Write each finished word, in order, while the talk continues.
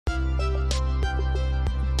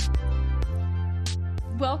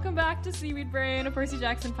Welcome back to Seaweed Brain, a Percy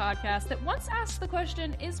Jackson podcast that once asked the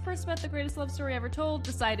question, is Percy the greatest love story ever told,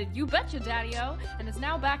 decided, you betcha, daddy-o, and is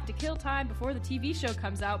now back to kill time before the TV show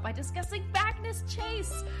comes out by discussing Magnus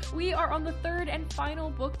Chase. We are on the third and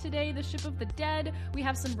final book today, The Ship of the Dead. We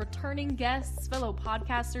have some returning guests, fellow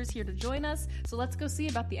podcasters here to join us, so let's go see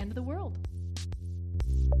about the end of the world.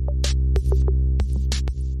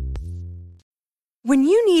 When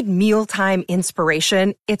you need mealtime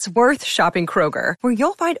inspiration, it's worth shopping Kroger, where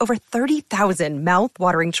you'll find over 30,000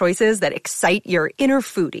 mouth-watering choices that excite your inner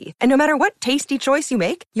foodie. And no matter what tasty choice you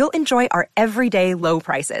make, you'll enjoy our everyday low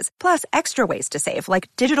prices, plus extra ways to save, like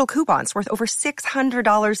digital coupons worth over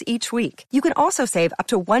 $600 each week. You can also save up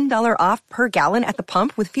to $1 off per gallon at the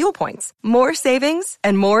pump with fuel points. More savings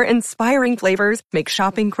and more inspiring flavors make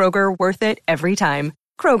shopping Kroger worth it every time.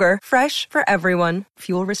 Kroger, fresh for everyone.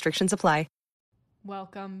 Fuel restrictions apply.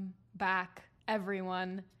 Welcome back,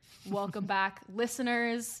 everyone. Welcome back,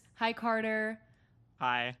 listeners. Hi, Carter.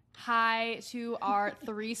 Hi. Hi to our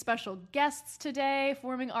three special guests today,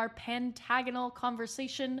 forming our pentagonal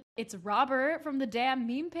conversation. It's Robert from the Damn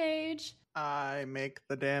Meme Page. I make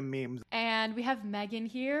the damn memes. And we have Megan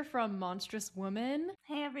here from Monstrous Woman.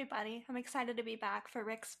 Hey, everybody. I'm excited to be back for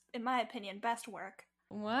Rick's, in my opinion, best work.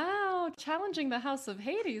 Wow, challenging the House of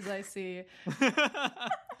Hades, I see.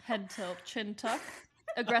 Head tilt, chin tuck,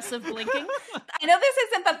 aggressive blinking. I know this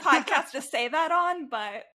isn't the podcast to say that on,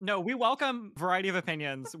 but... No, we welcome variety of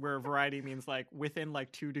opinions, where variety means like within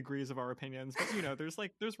like 2 degrees of our opinions. But you know, there's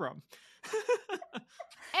room.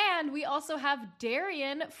 And we also have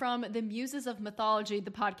Darian from the Muses of Mythology,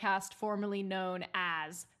 the podcast formerly known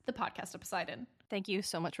as the Podcast of Poseidon. Thank you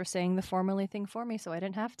so much for saying the formerly thing for me so I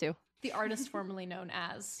didn't have to. The artist formerly known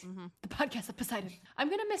as the Podcast of Poseidon. I'm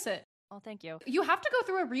going to miss it. Oh, thank you. You have to go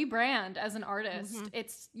through a rebrand as an artist.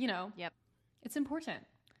 It's, Yep. It's important.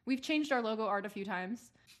 We've changed our logo art a few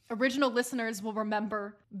times. Original listeners will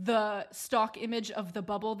remember the stock image of the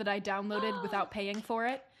bubble that I downloaded without paying for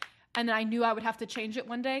it. And I knew I would have to change it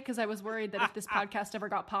one day because I was worried that if this podcast ever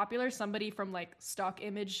got popular, somebody from like stock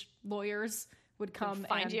image lawyers would come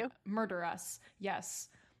find and you? Murder us. Yes.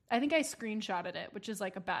 I think I screenshotted it, which is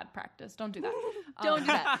like a bad practice. Don't do that. Don't do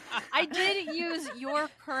that. I did use your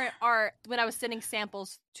current art when I was sending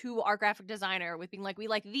samples to our graphic designer with being like, we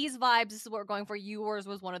like these vibes. This is what we're going for. Yours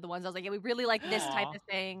was one of the ones. I was like, yeah, we really like this type of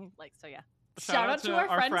thing. Like, so yeah. Shout out to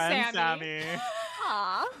our friend Sammy.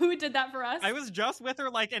 Aw. who did that for us. I was just with her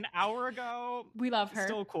like an hour ago. We love her.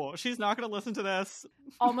 Still cool. She's not going to listen to this.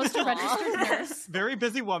 Almost a registered nurse. Very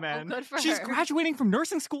busy woman. Oh, good for She's her. graduating from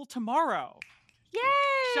nursing school tomorrow. Yay!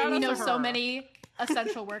 Shout We out know to so her. many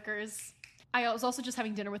essential workers. I was also just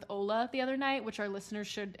having dinner with Ola the other night, which our listeners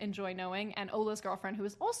should enjoy knowing, and Ola's girlfriend, who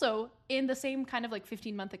is also in the same kind of like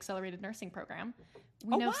 15-month accelerated nursing program.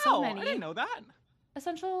 We know so many I didn't know that.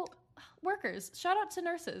 essential workers. Shout out to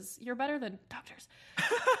nurses. You're better than doctors.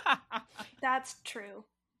 That's true.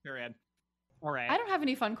 Period. All right. I don't have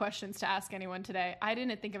any fun questions to ask anyone today. I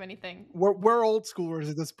didn't think of anything. We're old schoolers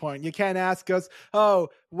at this point. You can't ask us, oh,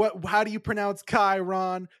 how do you pronounce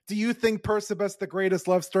Chiron? Do you think Percivus the greatest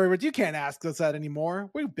love story? But you can't ask us that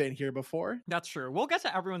anymore. We've been here before. That's true. We'll get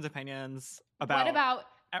to everyone's opinions about, What about...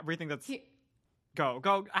 everything that's...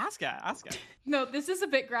 Go. Ask it. No, this is a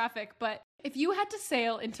bit graphic, but if you had to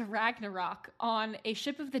sail into Ragnarok on a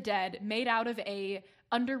ship of the dead made out of a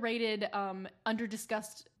underrated,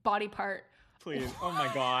 under-discussed body part, Please. Oh my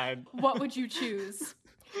God. what would you choose?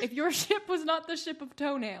 If your ship was not the ship of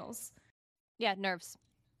toenails. Yeah, nerves.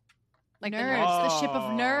 Like Nerves, the ship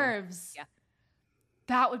of Oh. nerves. Yeah.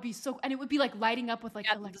 That would be so, and it would be like lighting up with like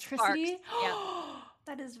Yeah, the electricity. sparks.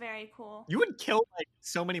 That is very cool. You would kill like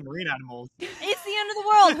so many marine animals. It's the end of the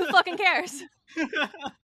world. Who fucking cares?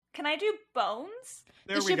 Can I do bones?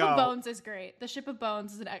 There The we ship go. of bones is great. The ship of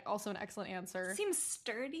bones is also an excellent answer. Seems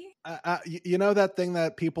sturdy. You know that thing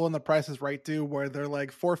that people in The Price is Right do where they're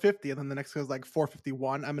like 450 and then the next goes like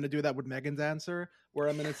 451? I'm going to do that with Megan's answer where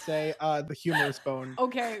I'm going to say the humorous bone.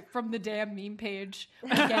 Okay, from the damn meme page.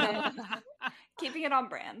 I get it. Keeping it on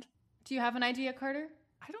brand. Do you have an idea, Carter?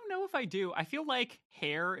 I don't know if I do. I feel like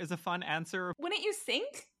hair is a fun answer. Wouldn't you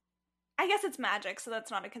think? I guess it's magic, so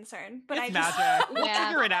that's not a concern. But It's I just... magic. We'll Yeah.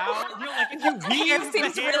 figure it out. You know, like if you Hair weave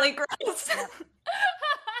seems the hair, really gross.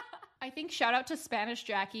 I think shout out to Spanish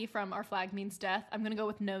Jackie from Our Flag Means Death. I'm going to go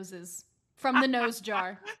with noses. From the nose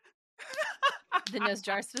jar. The nose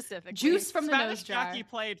jar specifically. Juice from the Spanish nose jar. Jackie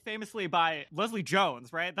played famously by Leslie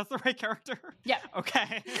Jones, right? That's the right character? Yeah,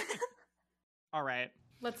 Okay. All right.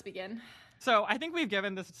 let's begin. So I think we've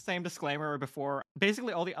given this same disclaimer before,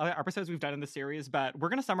 basically all the other episodes we've done in the series, but we're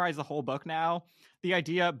going to summarize the whole book now. The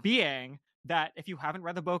idea being that if you haven't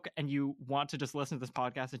read the book and you want to just listen to this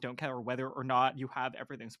podcast and don't care whether or not you have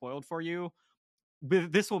everything spoiled for you,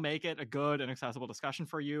 this will make it a good and accessible discussion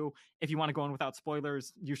for you. If you want to go in without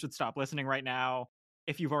spoilers, you should stop listening right now.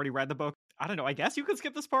 If you've already read the book, I don't know, I guess you could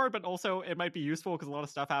skip this part, but also it might be useful because a lot of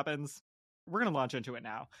stuff happens. We're going to launch into it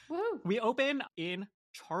now. Woo! We open in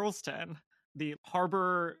Charleston, the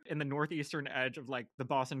harbor in the northeastern edge of like the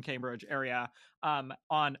Boston, Cambridge area,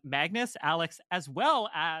 on Magnus, Alex, as well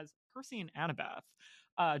as Percy and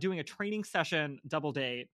Annabeth, doing a training session double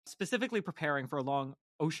date, specifically preparing for a long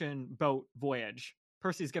ocean boat voyage.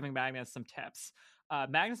 Percy's giving Magnus some tips.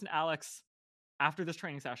 Magnus and Alex, after this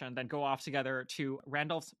training session, then go off together to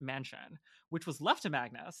Randolph's mansion, which was left to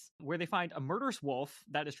Magnus, where they find a murderous wolf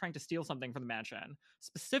that is trying to steal something from the mansion.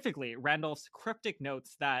 Specifically, Randolph's cryptic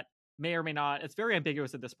notes that may or may not, it's very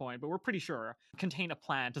ambiguous at this point, but we're pretty sure, contain a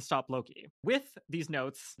plan to stop Loki. With these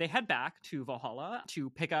notes, they head back to Valhalla to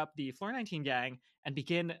pick up the Floor 19 gang and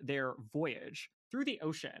begin their voyage through the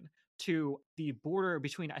ocean to the border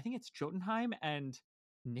between, I think it's Jotunheim and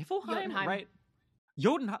Niflheim, Jotunheim. right?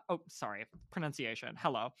 Jotunheim, oh, sorry, pronunciation.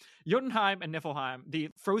 Hello. Jotunheim and Niflheim, the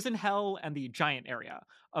frozen hell and the giant area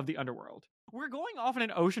of the underworld. We're going off on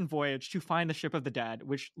an ocean voyage to find the ship of the dead,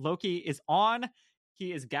 which Loki is on.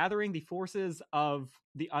 He is gathering the forces of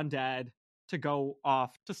the undead to go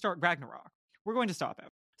off to start Ragnarok. We're going to stop him.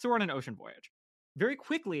 So we're on an ocean voyage. Very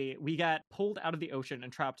quickly, we get pulled out of the ocean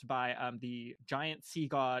and trapped by the giant sea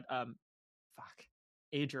god,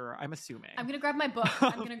 Ager, I'm assuming. I'm going to grab my book.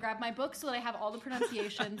 I'm going to grab my book so that I have all the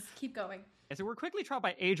pronunciations. Keep going. So we're quickly trapped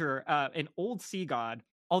by Ager, an old sea god.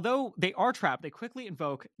 Although they are trapped, they quickly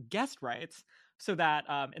invoke guest rights so that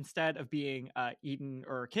instead of being eaten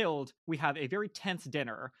or killed, we have a very tense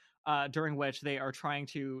dinner during which they are trying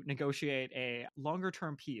to negotiate a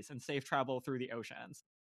longer-term peace and safe travel through the oceans.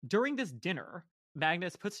 During this dinner,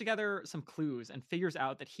 Magnus puts together some clues and figures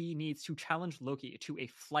out that he needs to challenge Loki to a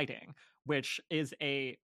flighting, which is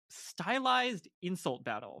a stylized insult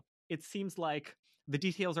battle. It seems like the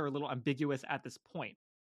details are a little ambiguous at this point.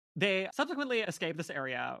 They subsequently escape this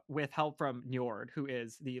area with help from Njord, who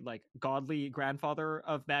is the godly grandfather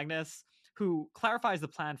of Magnus, who clarifies the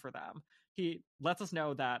plan for them. He lets us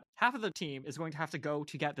know that half of the team is going to have to go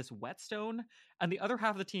to get this whetstone, and the other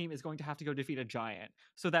half of the team is going to have to go defeat a giant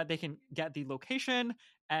so that they can get the location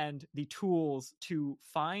and the tools to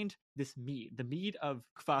find this mead, the mead of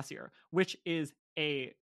Kvasir, which is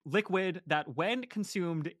a liquid that, when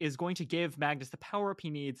consumed, is going to give Magnus the power up he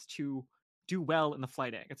needs to do well in the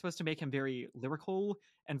flighting. It's supposed to make him very lyrical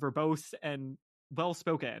and verbose and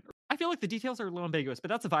well-spoken. I feel like the details are a little ambiguous, but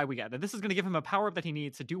that's the vibe we get, that this is going to give him a power-up that he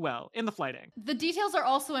needs to do well in the flighting. The details are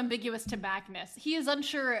also ambiguous to Magnus. He is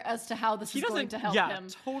unsure as to how this is going to help him.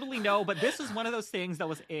 Totally no, but this is one of those things that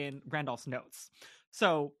was in Randolph's notes.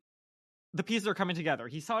 So the pieces are coming together.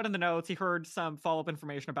 He saw it in the notes. He heard some follow-up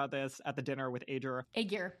information about this at the dinner with Ager.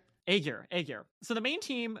 Ager. So the main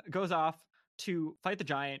team goes off to fight the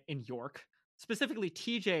giant in York. Specifically,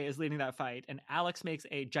 TJ is leading that fight, and Alex makes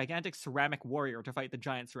a gigantic ceramic warrior to fight the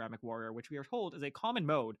giant ceramic warrior, which we are told is a common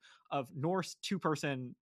mode of Norse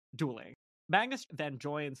two-person dueling. Magnus then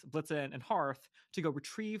joins Blitzen and Hearth to go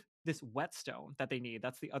retrieve this whetstone that they need.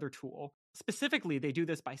 That's the other tool. Specifically, they do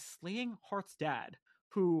this by slaying Hearth's dad,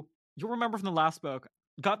 who, you'll remember from the last book,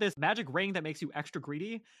 got this magic ring that makes you extra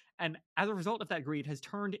greedy, and as a result of that greed has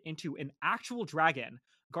turned into an actual dragon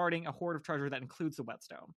guarding a hoard of treasure that includes the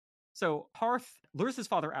whetstone. So Hearth lures his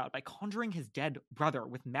father out by conjuring his dead brother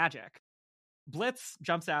with magic. Blitz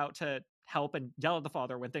jumps out to help and yell at the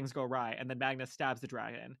father when things go awry, and then Magnus stabs the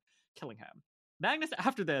dragon, killing him. Magnus,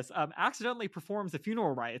 after this, accidentally performs the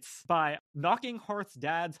funeral rites by knocking Hearth's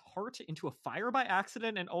dad's heart into a fire by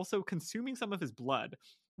accident and also consuming some of his blood,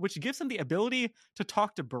 which gives him the ability to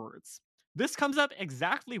talk to birds. This comes up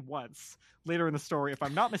exactly once later in the story, if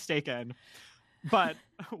I'm not mistaken. But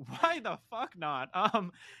why the fuck not?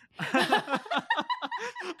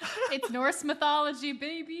 It's Norse mythology,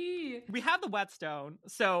 baby. We have the whetstone,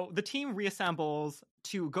 so the team reassembles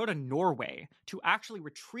to go to Norway to actually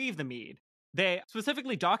retrieve the mead. They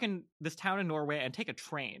specifically dock in this town in Norway and take a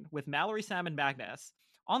train with Mallory, Sam, and Magnus.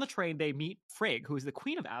 On the train, they meet Frigg, who is the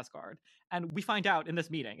queen of Asgard, and we find out in this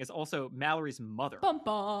meeting is also Mallory's mother,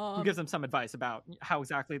 who gives them some advice about how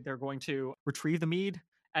exactly they're going to retrieve the mead,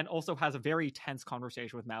 and also has a very tense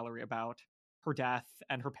conversation with Mallory about her death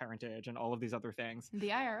and her parentage and all of these other things.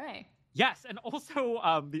 The IRA. Yes, and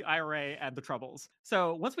also the IRA and the Troubles.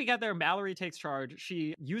 So once we get there, Mallory takes charge.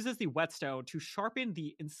 She uses the whetstone to sharpen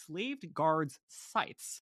the enslaved guards'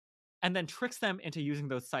 sights and then tricks them into using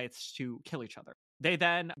those sights to kill each other. They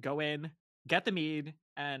then go in, get the mead,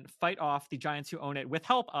 and fight off the giants who own it with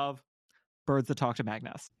help of birds that talk to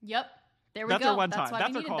Magnus. Yep. There we That's go. our one That's time. why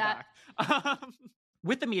That's we our needed callback.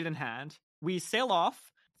 With the meat in hand, we sail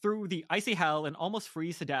off through the icy hell and almost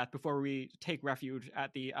freeze to death before we take refuge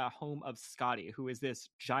at the home of Scotty, who is this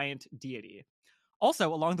giant deity.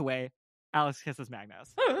 Also, along the way, Alex kisses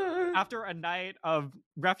Magnus. After a night of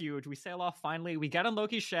refuge, we sail off finally. We get on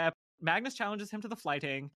Loki's ship. Magnus challenges him to the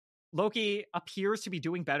flighting. Loki appears to be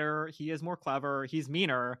doing better. He is more clever. He's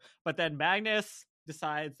meaner. But then Magnus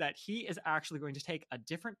decides that he is actually going to take a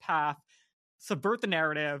different path, subvert the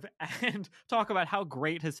narrative, and talk about how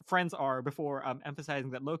great his friends are before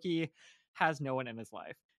emphasizing that Loki has no one in his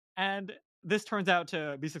life. And this turns out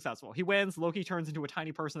to be successful. He wins. Loki turns into a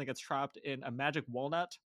tiny person that gets trapped in a magic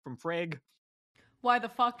walnut from Frigg. Why the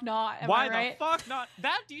fuck not? Why the fuck not?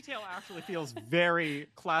 That detail actually feels very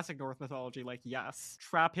classic Norse mythology. Like, yes,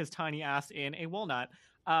 trap his tiny ass in a walnut.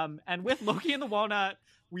 And with Loki in the walnut,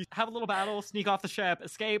 we have a little battle, sneak off the ship,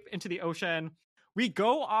 escape into the ocean. We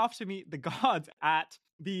go off to meet the gods at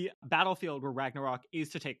the battlefield where Ragnarok is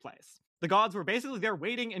to take place. The gods were basically there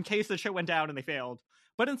waiting in case the shit went down and they failed.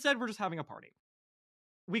 But instead, we're just having a party.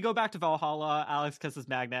 We go back to Valhalla. Alex kisses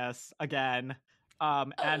Magnus again.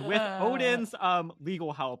 And with Odin's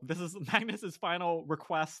legal help, this is Magnus's final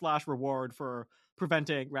request / reward for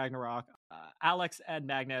preventing Ragnarok. Alex and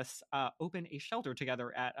Magnus open a shelter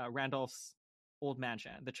together at Randolph's old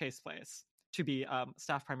mansion, the Chase place, to be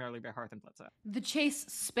staffed primarily by Hearth and Blitza. The Chase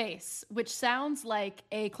Space, which sounds like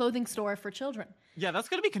a clothing store for children. Yeah, that's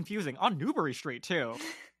going to be confusing. On Newbury Street, too.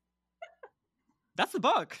 That's the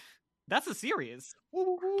book. That's the series.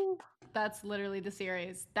 That's literally the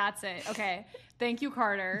series. That's it. Okay. Thank you,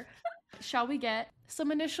 Carter. Shall we get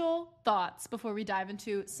some initial thoughts before we dive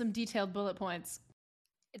into some detailed bullet points?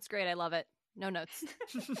 It's great. I love it. No notes.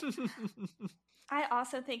 I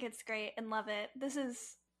also think it's great and love it. This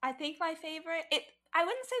is, I think, my favorite. I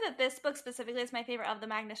wouldn't say that this book specifically is my favorite of the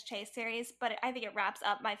Magnus Chase series, but I think it wraps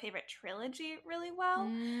up my favorite trilogy really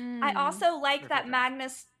well. I also like that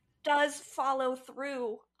Magnus does follow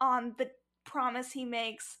through on the promise he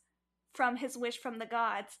makes from his wish from the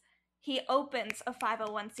gods. He opens a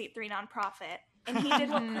 501c3 nonprofit, and he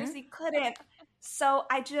did what Percy couldn't. So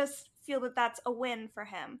I just feel that that's a win for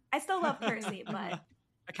him. I still love Percy, but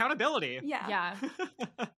accountability. Yeah.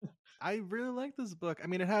 I really like this book. I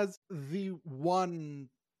mean, it has the one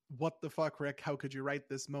what the fuck, Rick, how could you write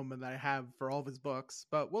this moment that I have for all of his books,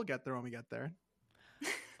 but we'll get there when we get there.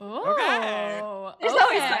 Oh, okay. There's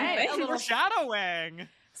always something. A little foreshadowing.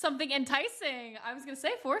 Something enticing. I was going to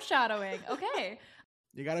say foreshadowing. Okay.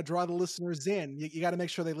 You got to draw the listeners in. You got to make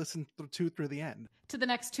sure they listen through the end. To the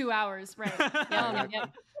next 2 hours, right.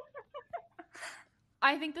 Yep.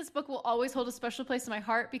 I think this book will always hold a special place in my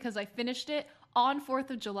heart because I finished it on 4th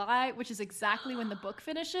of July, which is exactly when the book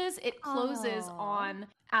finishes. It closes on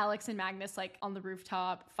Alex and Magnus, like, on the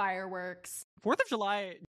rooftop, fireworks. 4th of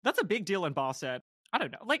July, that's a big deal in Boston. I don't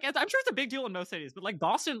know. Like, I'm sure it's a big deal in most cities, but like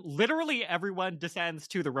Boston, literally everyone descends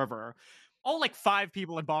to the river. All like 5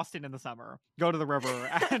 people in Boston in the summer go to the river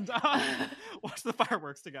and watch the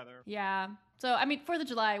fireworks together. Yeah. So, I mean, 4th of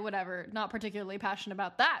July, whatever. Not particularly passionate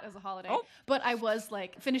about that as a holiday. Oh. But I was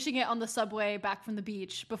like finishing it on the subway back from the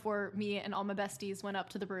beach before me and all my besties went up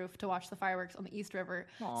to the roof to watch the fireworks on the East River.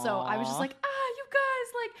 Aww. So I was just like, you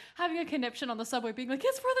guys, like having a conniption on the subway being like,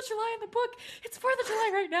 it's 4th of July in the book. It's 4th of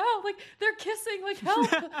July right now. Like, they're kissing, like, help.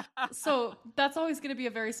 So that's always going to be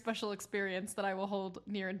a very special experience that I will hold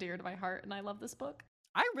near and dear to my heart. And I love this book.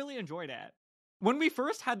 I really enjoyed it. When we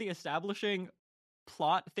first had the establishing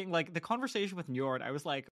plot thing, like the conversation with Njord, I was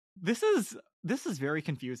like, this is very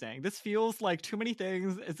confusing. This feels like too many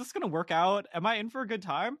things. Is this going to work out? Am I in for a good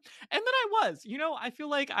time? And then I was. I feel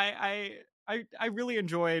like I really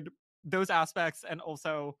enjoyed those aspects, and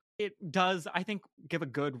also it does, I think, give a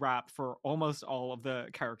good rap for almost all of the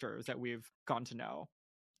characters that we've gotten to know.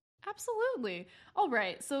 Absolutely. All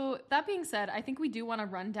right. So that being said, I think we do want to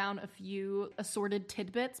run down a few assorted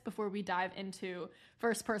tidbits before we dive into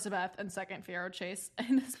first Percabeth and second Fiyero Chase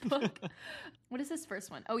in this book. What is this first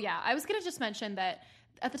one? Oh, yeah. I was going to just mention that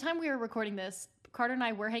at the time we were recording this, Carter and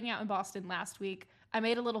I were hanging out in Boston last week. I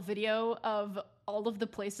made a little video of all of the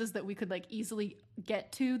places that we could like easily get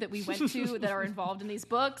to that we went to that are involved in these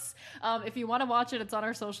books. If you want to watch it, it's on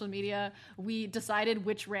our social media. We decided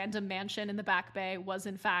which random mansion in the Back Bay was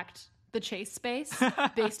in fact the Chase Space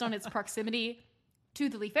based on its proximity to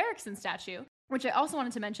the Leif Erikson statue, which I also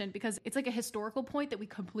wanted to mention because it's like a historical point that we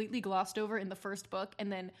completely glossed over in the first book. And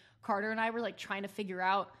then Carter and I were like trying to figure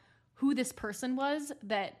out who this person was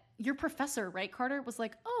that your professor, right, Carter, was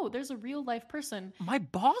like, oh, there's a real life person. My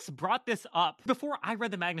boss brought this up before I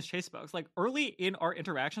read the Magnus Chase books. Like early in our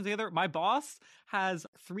interactions together, my boss has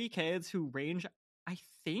 3 kids who range, I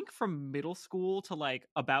think, from middle school to like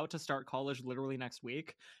about to start college literally next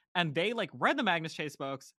week. And they like read the Magnus Chase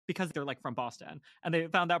books because they're like from Boston and they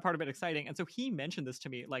found that part of it exciting. And so he mentioned this to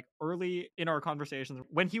me like early in our conversations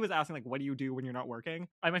when he was asking like, what do you do when you're not working?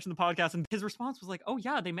 I mentioned the podcast and his response was like, oh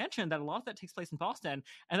yeah, they mentioned that a lot of that takes place in Boston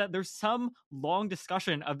and that there's some long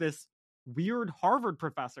discussion of this weird Harvard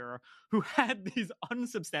professor who had these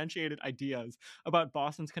unsubstantiated ideas about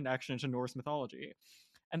Boston's connection to Norse mythology.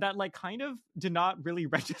 And that like kind of did not really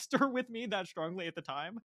register with me that strongly at the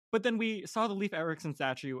time. But then we saw the Leif Erikson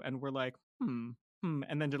statue and we're like, and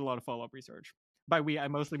then did a lot of follow-up research. By we, I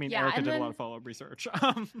mostly mean Erica did a lot of follow-up research.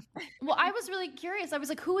 Well, I was really curious. I was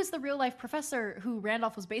like, who is the real-life professor who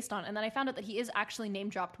Randolph was based on? And then I found out that he is actually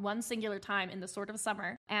name-dropped one singular time in The Sword of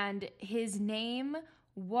Summer. And his name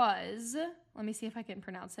was, let me see if I can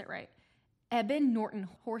pronounce it right, Eben Norton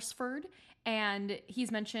Horsford. And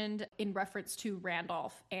he's mentioned in reference to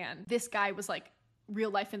Randolph. And this guy was like real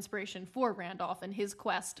life inspiration for Randolph and his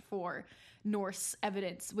quest for Norse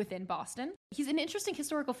evidence within Boston. He's an interesting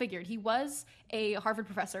historical figure. He was a Harvard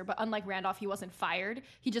professor, but unlike Randolph, he wasn't fired.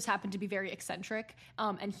 He just happened to be very eccentric.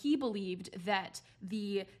 And he believed that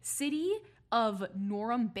the city of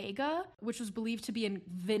Norumbega, which was believed to be in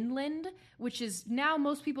Vinland, which is now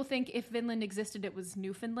most people think if Vinland existed, it was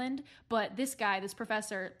Newfoundland. But this guy, this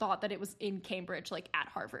professor, thought that it was in Cambridge, like at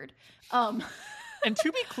Harvard. And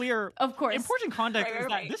to be clear, of course, important context is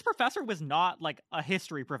that this professor was not like a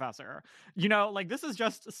history professor. You know, like this was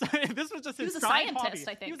just his scientist, hobby. I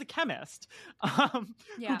think. He was a chemist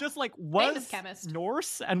who just like was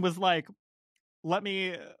Norse and was like, let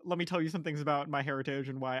me tell you some things about my heritage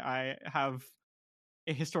and why I have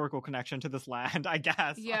a historical connection to this land, I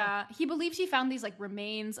guess. Yeah, he believed he found these like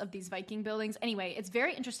remains of these Viking buildings. Anyway, it's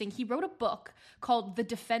very interesting. He wrote a book called The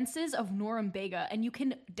Defenses of Norumbega, and you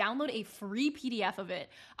can download a free PDF of it.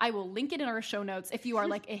 I will link it in our show notes if you are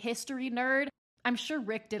like a history nerd. I'm sure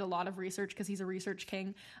Rick did a lot of research because he's a research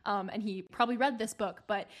king, and he probably read this book,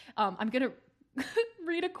 but I'm going to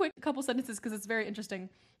read a quick couple sentences because it's very interesting.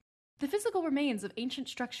 The physical remains of ancient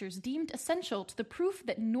structures deemed essential to the proof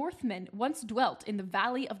that Northmen once dwelt in the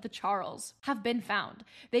Valley of the Charles have been found.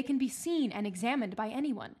 They can be seen and examined by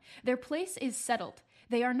anyone. Their place is settled.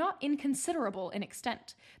 They are not inconsiderable in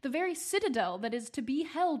extent. The very citadel that is to be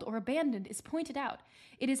held or abandoned is pointed out.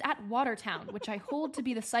 It is at Watertown, which I hold to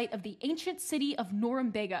be the site of the ancient city of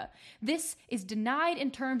Norumbega. This is denied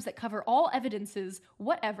in terms that cover all evidences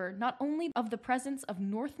whatever, not only of the presence of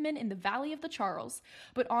Northmen in the Valley of the Charles,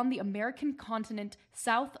 but on the American continent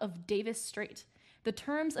south of Davis Strait. The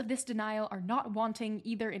terms of this denial are not wanting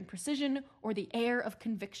either in precision or the air of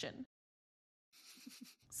conviction.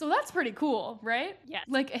 So that's pretty cool, right? Yes.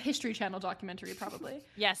 Like a History Channel documentary, probably.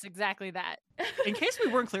 Yes, exactly that. In case we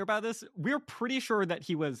weren't clear about this, we're pretty sure that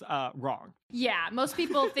he was wrong. Yeah, most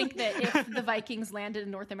people think that if the Vikings landed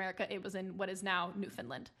in North America, it was in what is now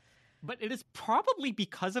Newfoundland. But it is probably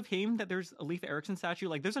because of him that there's a Leif Erikson statue.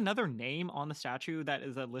 Like, there's another name on the statue that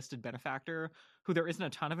is a listed benefactor who there isn't a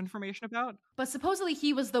ton of information about. But supposedly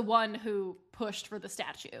he was the one who pushed for the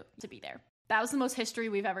statue to be there. That was the most history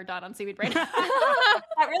we've ever done on Seaweed Brain.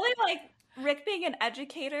 That really, like, Rick being an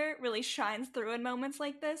educator really shines through in moments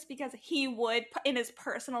like this because he would, in his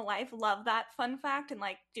personal life, love that fun fact and,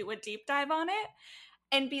 like, do a deep dive on it.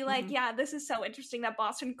 And be like, yeah, this is so interesting that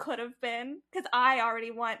Boston could have been, because I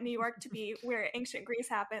already want New York to be where ancient Greece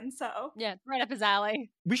happened, so. Yeah, right up his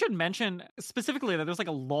alley. We should mention specifically that there's like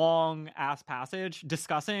a long-ass passage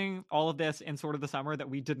discussing all of this in Sword of the Summer that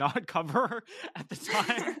we did not cover at the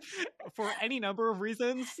time for any number of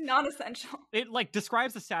reasons. Non-essential. It like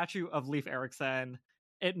describes the statue of Leif Erikson.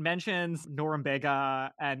 It mentions Norumbega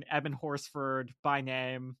and Eben Horsford by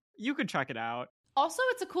name. You could check it out. Also,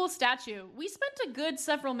 it's a cool statue. We spent a good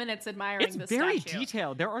several minutes admiring this statue. It's very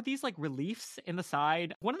detailed. There are these like reliefs in the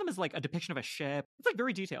side. One of them is like a depiction of a ship. It's like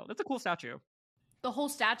very detailed. It's a cool statue. The whole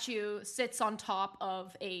statue sits on top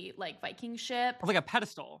of a like Viking ship. Or like a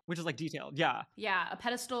pedestal, which is like detailed. Yeah. Yeah, a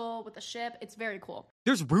pedestal with a ship. It's very cool.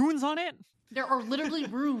 There's runes on it. There are literally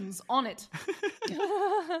runes on it.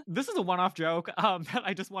 This is a one-off joke that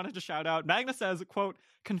I just wanted to shout out. Magnus says, quote,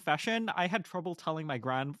 confession, I had trouble telling my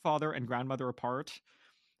grandfather and grandmother apart.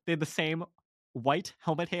 They had the same white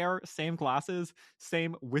helmet hair, same glasses,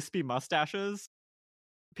 same wispy mustaches.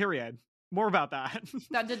 Period. More about that.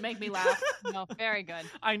 That did make me laugh. No, very good.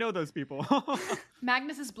 I know those people.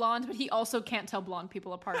 Magnus is blonde, but he also can't tell blonde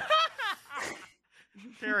people apart.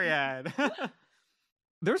 Period.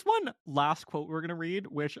 There's one last quote we're going to read,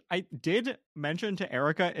 which I did mention to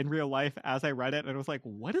Erica in real life as I read it, and I was like,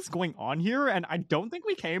 what is going on here? And I don't think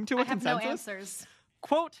we came to a consensus. I have no answers.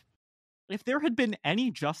 Quote, if there had been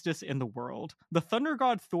any justice in the world, the thunder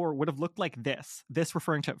god Thor would have looked like this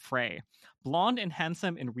referring to Frey, blonde and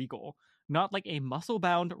handsome and regal, not like a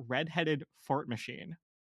muscle-bound, red-headed fart machine.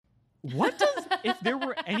 What does, if there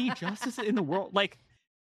were any justice in the world, like,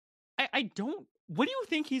 I don't, what do you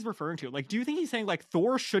think he's referring to? Like, do you think he's saying, like,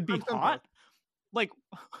 Thor should be hot? Like,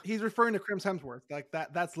 he's referring to Chris Hemsworth. Like,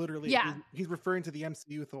 that's literally, yeah. He's referring to the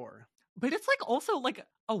MCU Thor. But it's, like, also, like,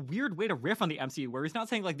 a weird way to riff on the MCU, where he's not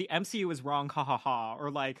saying, like, the MCU is wrong, ha ha ha, or,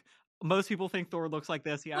 like, most people think Thor looks like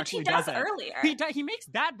this. He actually doesn't. Earlier. He makes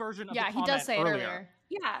that version of the comment he does say earlier. it earlier.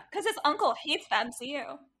 Yeah, because his uncle hates the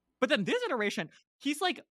MCU. But then this iteration, he's,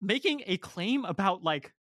 like, making a claim about,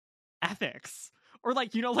 like, ethics. Or,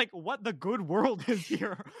 like, you know, like, what the good world is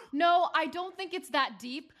here. No, I don't think it's that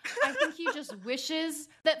deep. I think he just wishes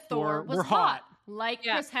that Thor was hot, like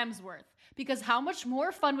Chris Hemsworth. Because how much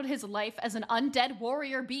more fun would his life as an undead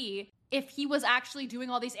warrior be if he was actually doing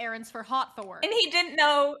all these errands for hot Thor? And he didn't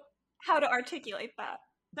know how to articulate that.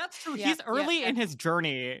 That's true. He's early in his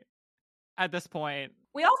journey at this point.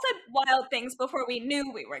 We all said wild things before we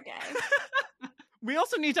knew we were gay. We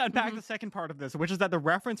also need to unpack the second part of this, which is that the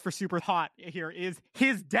reference for super hot here is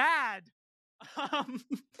his dad.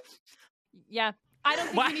 Yeah. I don't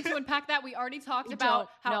think we need to unpack that. We already talked about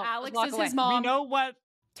how Alex is his mom. We know what.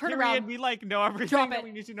 Turn period. around. We, like, know everything that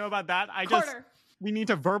we need to know about that. We need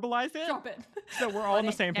to verbalize it. Drop it. So we're all on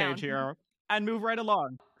the same page here. And move right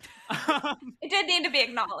along. It did need to be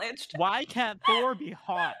acknowledged. Why can't Thor be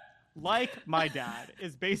hot like my dad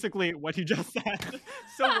is basically what you just said.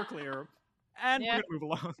 So we're clear. And we're going to move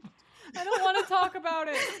along. I don't want to talk about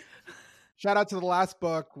it. Shout out to the last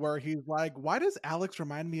book where he's like, why does Alex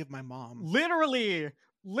remind me of my mom? Literally.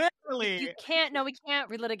 You can't, we can't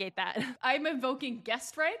relitigate that. I'm invoking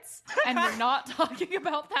guest rights, and we're not talking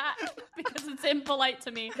about that because it's impolite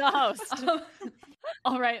to me. The host.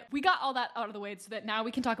 All right, we got all that out of the way so that now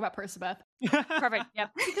we can talk about Persebeth. Perfect,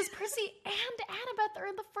 yep. Because Percy and Annabeth are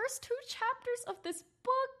in the first 2 chapters of this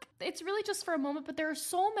book. It's really just for a moment, but there are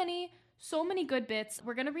so many good bits.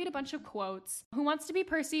 We're going to read a bunch of quotes. Who wants to be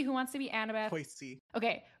Percy? Who wants to be Annabeth? Percy.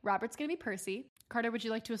 Okay, Robert's going to be Percy. Carter, would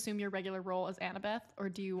you like to assume your regular role as Annabeth, or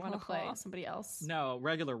do you want to play somebody else? No,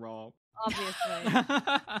 regular role.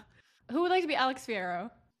 Obviously. Who would like to be Alex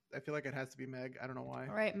Fierro? I feel like it has to be Meg. I don't know why.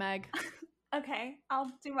 All right, Meg. Okay,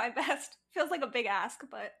 I'll do my best. Feels like a big ask,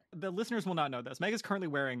 but... The listeners will not know this. Meg is currently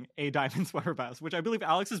wearing a diamond sweater vest, which I believe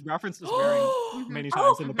Alex has referenced as wearing many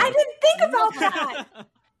times in the book. I didn't think about that!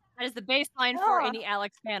 That is the baseline for any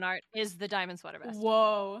Alex fan art, is the diamond sweater vest.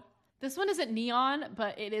 Whoa. This one isn't neon,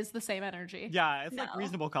 but it is the same energy. Yeah, it's like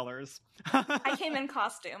reasonable colors. I came in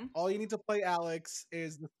costume. All you need to play Alex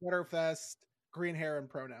is the sweater vest, green hair, and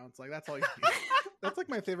pronouns. Like, that's all you need. That's like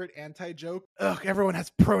my favorite anti-joke. Ugh, everyone has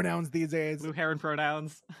pronouns these days. Blue hair and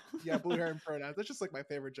pronouns. Yeah, blue hair and pronouns. That's just like my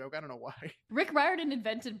favorite joke. I don't know why. Rick Riordan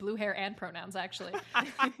invented blue hair and pronouns, actually.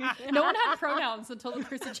 No one had pronouns until the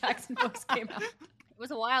Percy Jackson books came out. It was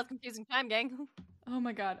a wild, confusing time, gang. Oh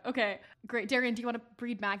my god. Okay, great. Darian, do you want to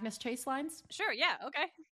read Magnus Chase lines? Sure, yeah, okay.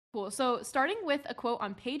 Cool. So starting with a quote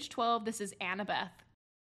on page 12, this is Annabeth.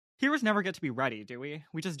 Heroes never get to be ready, do we?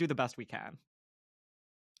 We just do the best we can.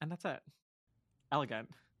 And that's it. Elegant.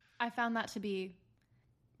 I found that to be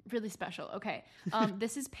really special. Okay.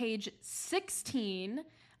 This is page 16.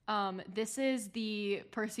 This is the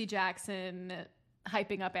Percy Jackson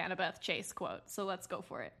hyping up Annabeth Chase quote. So let's go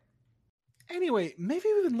for it. Anyway, maybe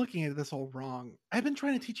we've been looking at this all wrong. I've been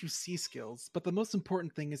trying to teach you sea skills, but the most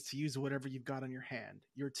important thing is to use whatever you've got on your hand.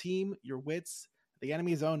 Your team, your wits, the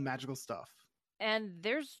enemy's own magical stuff. And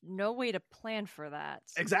there's no way to plan for that.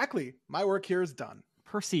 Exactly. My work here is done.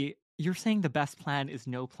 Percy, you're saying the best plan is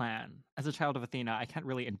no plan. As a child of Athena, I can't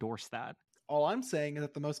really endorse that. All I'm saying is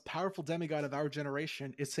that the most powerful demigod of our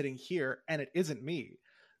generation is sitting here, and it isn't me.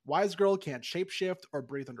 Wise Girl can't shapeshift or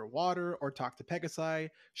breathe underwater or talk to Pegasi.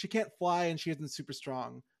 She can't fly and she isn't super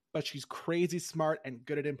strong, but she's crazy smart and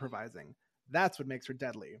good at improvising. That's what makes her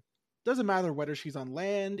deadly. Doesn't matter whether she's on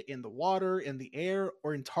land, in the water, in the air,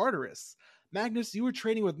 or in Tartarus. Magnus, you were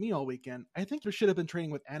training with me all weekend. I think you should have been training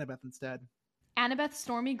with Annabeth instead. Annabeth's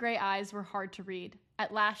stormy gray eyes were hard to read.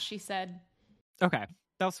 At last she said, Okay,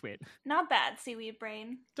 that was sweet. Not bad, Seaweed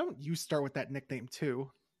Brain. Don't you start with that nickname too.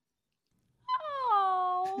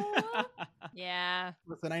 Yeah.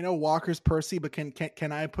 Listen, I know Walker's Percy, but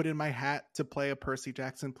can I put in my hat to play a Percy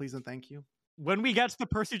Jackson, please and thank you? When we get to the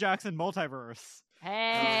Percy Jackson multiverse.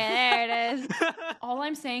 Hey, there it is. All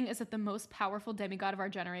I'm saying is that the most powerful demigod of our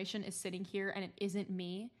generation is sitting here and it isn't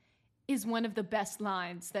me is one of the best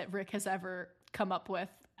lines that Rick has ever come up with.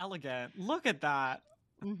 Elegant. Look at that.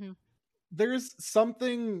 Mm-hmm. There's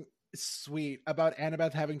something sweet about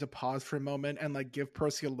Annabeth having to pause for a moment and like give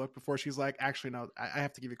Percy a look before she's like, actually, no, I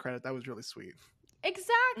have to give you credit. That was really sweet.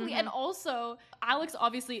 Exactly. And also, Alex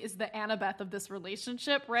obviously is the Annabeth of this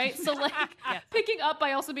relationship, right? So, like, picking up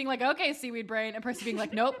by also being like, okay, seaweed brain, and Percy being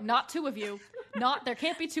like, nope, not two of you. There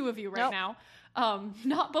can't be two of you right now.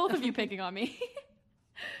 Not both of you picking on me.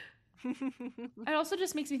 It also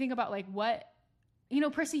just makes me think about, like, what,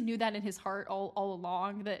 Percy knew that in his heart all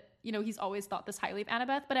along, that, he's always thought this highly of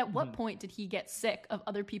Annabeth, but at what point did he get sick of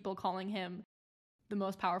other people calling him the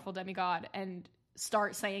most powerful demigod and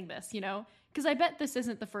start saying this, Because I bet this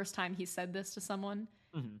isn't the first time he said this to someone.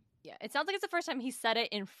 Mm-hmm. Yeah, it sounds like it's the first time he said it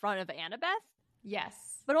in front of Annabeth. Yes.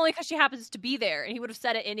 But only because she happens to be there, and he would have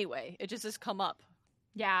said it anyway. It just has come up.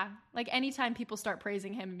 Yeah. Like, anytime people start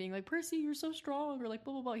praising him and being like, Percy, you're so strong, or like,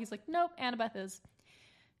 blah, blah, blah, he's like, nope, Annabeth is.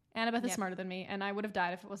 Annabeth is smarter than me, and I would have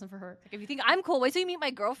died if it wasn't for her. If you think I'm cool, wait till you meet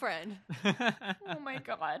my girlfriend. Oh my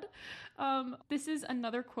god. This is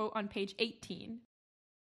another quote on page 18.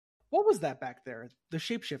 What was that back there? The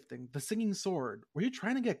shape-shifting, the singing sword. Were you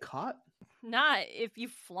trying to get caught? Nah, if you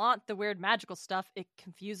flaunt the weird magical stuff, it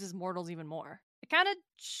confuses mortals even more. It kind of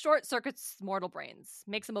short-circuits mortal brains,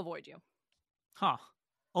 makes them avoid you. Huh.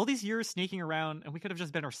 All these years sneaking around, and we could have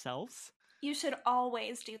just been ourselves? You should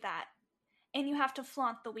always do that. And you have to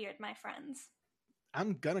flaunt the weird, my friends.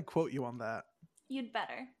 I'm gonna quote you on that. You'd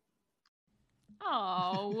better.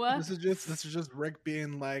 Oh. This is just Rick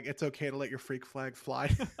being like, it's okay to let your freak flag fly.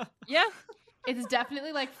 Yeah. It's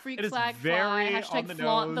definitely like freak It is flag very fly, on hashtag the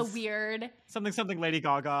flaunt nose. the weird. Something Lady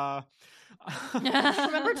Gaga.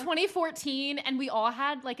 Remember 2014 and we all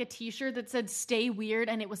had like a t-shirt that said stay weird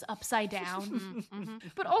and it was upside down.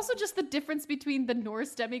 But also just the difference between the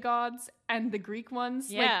Norse demigods and the Greek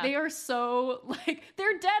ones. Yeah. Like they are so like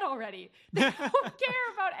they're dead already. They don't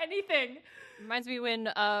care about anything. Reminds me when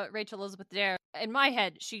Rachel Elizabeth Dare, in my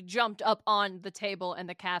head, she jumped up on the table in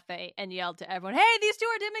the cafe and yelled to everyone, hey, these two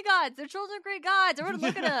are demigods. They're children of Greek gods. Everyone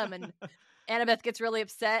look at them. And Annabeth gets really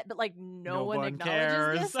upset, but like no one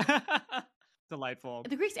acknowledges cares. this. Delightful.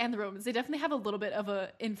 The Greeks and the Romans, they definitely have a little bit of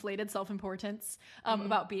a inflated self-importance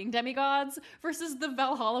about being demigods versus the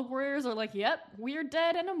Valhalla warriors are like, yep, we're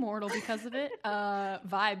dead and immortal because of it.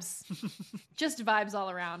 Vibes. Just vibes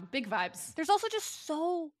all around. Big vibes. There's also just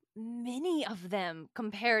so many of them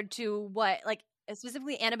compared to what, like,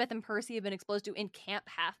 specifically Annabeth and Percy have been exposed to in Camp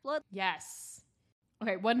Half-Blood. Yes.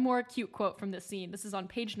 Okay, one more cute quote from this scene. This is on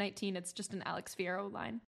page 19. It's just an Alex Fierro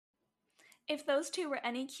line. If those two were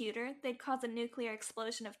any cuter, they'd cause a nuclear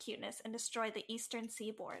explosion of cuteness and destroy the eastern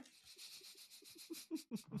seaboard.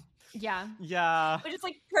 Yeah. Yeah. Which is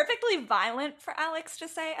like perfectly violent for Alex to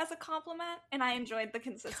say as a compliment, and I enjoyed the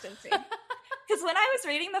consistency. Because when I was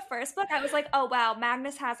reading the first book, I was like, oh wow,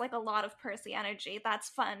 Magnus has like a lot of Percy energy. That's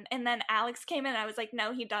fun. And then Alex came in and I was like,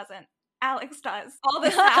 no, he doesn't. Alex does. All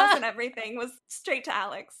the sounds and everything was straight to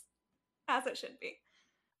Alex. As it should be.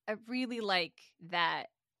 I really like that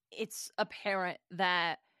it's apparent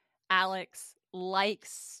that Alex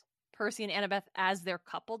likes Percy and Annabeth as their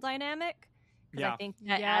couple dynamic. Because I think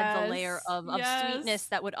that adds a layer of sweetness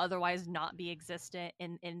that would otherwise not be existent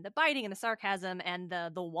in the biting and the sarcasm and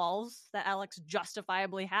the walls that Alex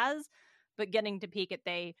justifiably has. But getting to peek at,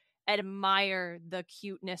 they admire the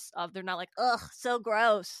cuteness of, they're not like, ugh, so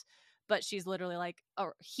gross. But she's literally like,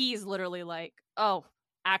 or he's literally like, oh,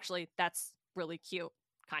 actually, that's really cute,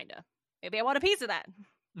 kind of. Maybe I want a piece of that.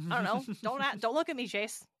 I don't know. Don't look at me,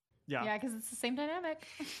 Chase. Yeah, because it's the same dynamic.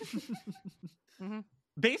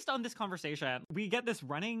 Based on this conversation, we get this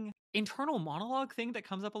running internal monologue thing that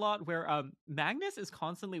comes up a lot where Magnus is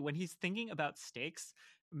constantly, when he's thinking about stakes,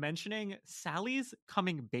 mentioning Sally's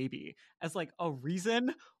coming baby as like a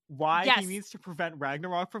reason why he needs to prevent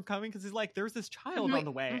Ragnarok from coming, because he's like, there's this child on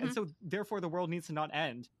the way, and so therefore the world needs to not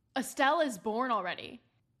end. Estelle is born already.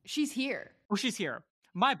 She's here. Oh, she's here.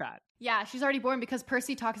 My bad. Yeah, she's already born because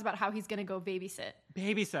Percy talks about how he's going to go babysit.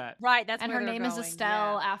 Right, that's and where her they're name going. is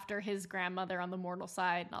Estelle after his grandmother on the mortal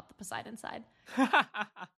side, not the Poseidon side. I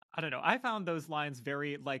don't know. I found those lines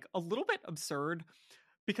very, like, a little bit absurd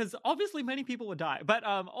because obviously many people would die, but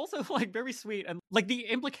also, like, very sweet. And, like, the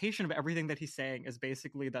implication of everything that he's saying is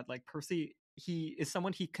basically that, like, Percy, he is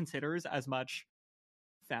someone he considers as much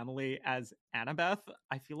family as Annabeth,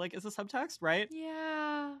 I feel like, is a subtext, right?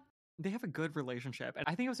 Yeah. They have a good relationship. And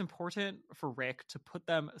I think it was important for Rick to put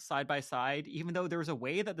them side by side, even though there was a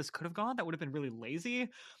way that this could have gone that would have been really lazy.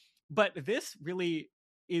 But this really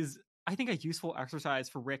is, I think, a useful exercise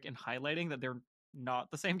for Rick in highlighting that they're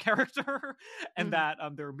not the same character and that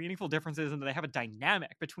there are meaningful differences and that they have a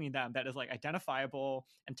dynamic between them that is like identifiable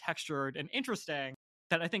and textured and interesting,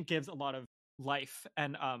 that I think gives a lot of life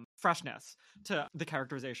and freshness to the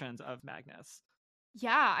characterizations of Magnus.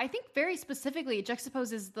 Yeah, I think very specifically it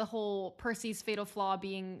juxtaposes the whole Percy's fatal flaw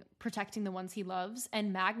being protecting the ones he loves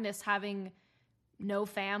and Magnus having no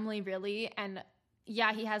family really. And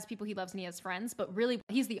yeah, he has people he loves and he has friends, but really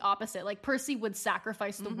he's the opposite. Like Percy would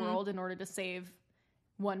sacrifice the world in order to save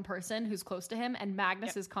one person who's close to him, and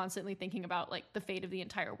Magnus is constantly thinking about like the fate of the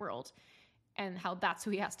entire world and how that's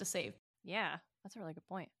who he has to save. Yeah, that's a really good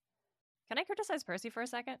point. Can I criticize Percy for a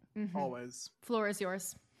second? Always. Floor is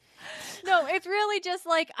yours. No, it's really just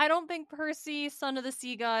like, I don't think Percy, son of the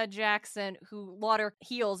sea god Jackson, who water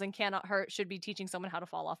heals and cannot hurt, should be teaching someone how to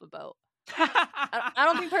fall off a boat. I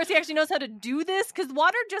don't think Percy actually knows how to do this, because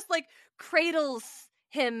water just like cradles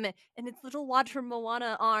him in its little water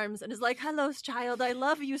Moana arms and is like, hello child, I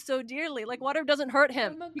love you so dearly. Like water doesn't hurt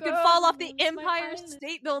him. He could fall off the Empire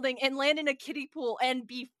State Building and land in a kiddie pool and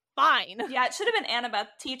be fine. Yeah, it should have been Annabeth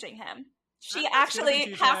teaching him. She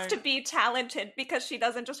actually has to be talented because she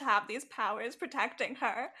doesn't just have these powers protecting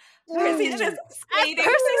her. Percy's just skating.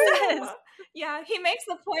 Percy says. Yeah, he makes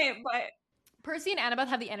the point, but Percy and Annabeth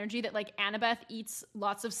have the energy that like Annabeth eats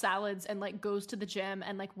lots of salads and like goes to the gym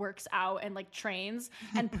and like works out and like trains,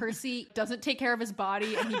 and Percy doesn't take care of his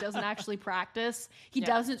body and he doesn't actually practice. He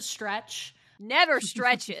doesn't stretch. Never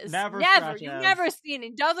stretches. Never. Stretches. You've never seen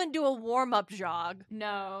it. Doesn't do a warm-up jog.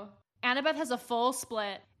 No. Annabeth has a full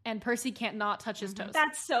split and Percy can't not touch his toes.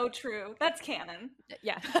 That's so true. That's canon.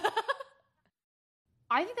 Yeah.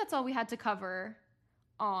 I think that's all we had to cover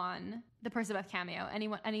on the Percabeth cameo.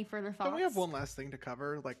 Any further thoughts? Don't we have one last thing to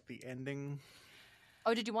cover, like the ending?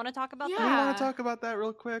 Oh, did you want to talk about Yeah. that? Do you want to talk about that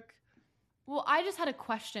real quick? Well, I just had a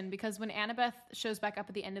question because when Annabeth shows back up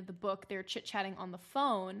at the end of the book, they're chit-chatting on the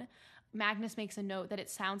phone. Magnus makes a note that it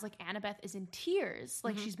sounds like Annabeth is in tears,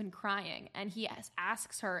 like she's been crying, and he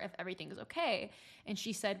asks her if everything is okay. And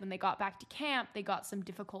she said when they got back to camp, they got some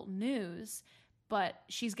difficult news, but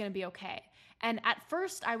she's going to be okay. And at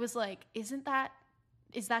first I was like, is that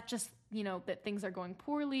just, that things are going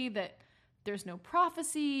poorly, that there's no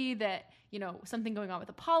prophecy, that, something going on with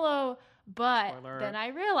Apollo? But then I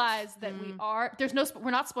realized that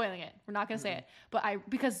we're not spoiling it. We're not going to say it, but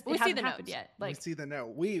because it hasn't happened yet. Like, we see the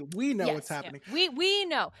note. We know what's happening. Yeah. We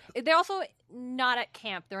know. They're also not at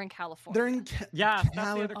camp. They're in California. They're in that's the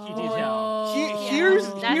other key detail.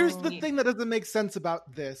 Here's the thing that doesn't make sense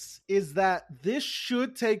about this is that this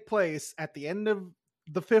should take place at the end of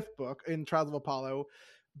the 5th book in Trials of Apollo,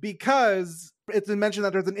 because it's been mentioned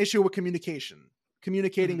that there's an issue with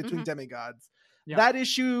communicating between demigods. Yeah. That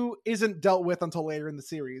issue isn't dealt with until later in the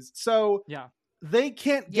series. So they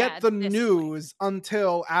can't get the news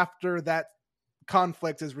until after that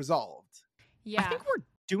conflict is resolved. Yeah. I think we're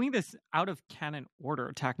doing this out of canon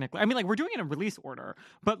order, technically. I mean, like, we're doing it in release order,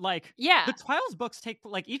 but like, the Trials books take,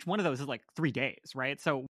 like, each one of those is like 3 days, right?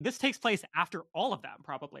 So this takes place after all of them,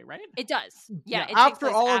 probably, right? It does. Yeah. It after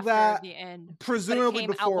all of that, the end, presumably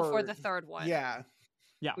but it came out before the 3rd one. Yeah.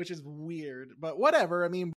 Yeah. Which is weird, but whatever. I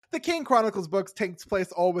mean, the Kane Chronicles books takes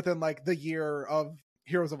place all within like the year of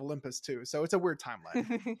Heroes of Olympus too, so it's a weird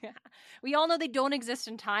timeline. We all know they don't exist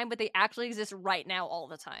in time, but they actually exist right now all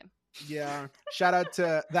the time. Yeah. Shout out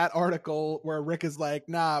to that article where Rick is like,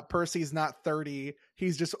 nah, Percy's not 30.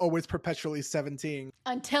 He's just always perpetually 17.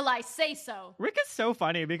 Until I say so. Rick is so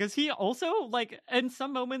funny because he also, like, in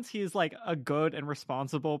some moments, he's like a good and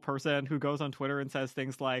responsible person who goes on Twitter and says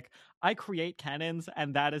things like, I create canons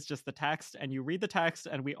and that is just the text, and you read the text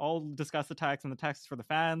and we all discuss the text, and the text is for the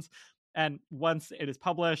fans. And once it is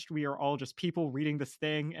published, we are all just people reading this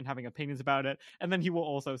thing and having opinions about it. And then he will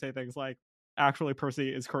also say things like, actually, Percy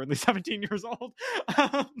is currently 17 years old.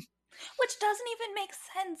 Which doesn't even make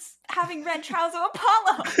sense, having read Trials of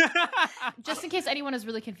Apollo. Just in case anyone is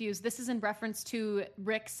really confused, this is in reference to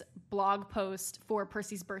Rick's blog post for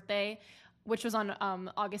Percy's birthday, which was on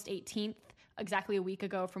August 18th, exactly a week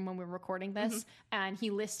ago from when we were recording this. And he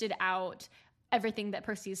listed out everything that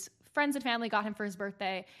Percy's friends and family got him for his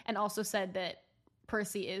birthday, and also said that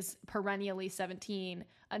Percy is perennially 17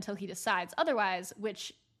 until he decides otherwise,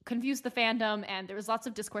 which confused the fandom, and there was lots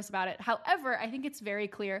of discourse about it. However, I think it's very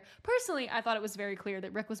clear. Personally, I thought it was very clear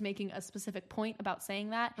that Rick was making a specific point about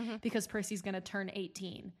saying that because Percy's going to turn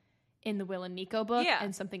 18 in the Will and Nico book,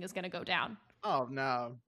 and something is going to go down. Oh,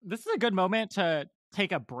 no. This is a good moment to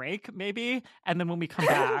take a break, maybe, and then when we come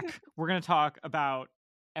back, we're going to talk about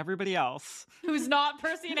everybody else. Who's not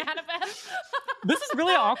Percy and Annabeth. This is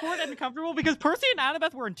really awkward and uncomfortable because Percy and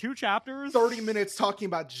Annabeth were in 2 chapters. 30 minutes talking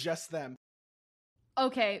about just them.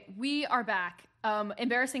 Okay, we are back.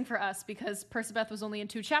 Embarrassing for us because Percabeth was only in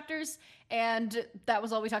 2 chapters, and that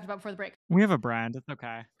was all we talked about before the break. We have a brand. It's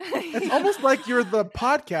okay. It's almost like you're the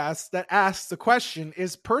podcast that asks the question,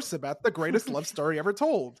 is Percabeth the greatest love story ever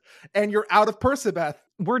told? And you're out of Percabeth.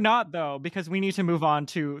 We're not, though, because we need to move on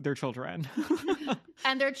to their children.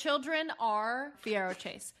 And their children are Fiyero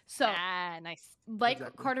Chase. So, nice. Like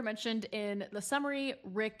exactly. Carter mentioned in the summary,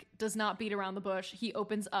 Rick does not beat around the bush. He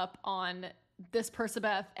opens up on this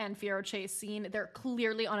Percabeth and Fiyero Chase scene. They're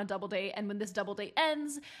clearly on a double date, and when this double date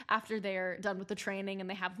ends, after they're done with the training and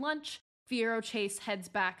they have lunch, Fiyero Chase heads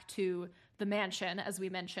back to the mansion, as we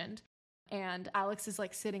mentioned, and Alex is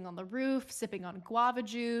like sitting on the roof, sipping on guava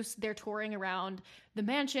juice. They're touring around the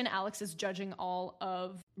mansion. Alex is judging all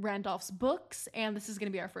of Randolph's books, and this is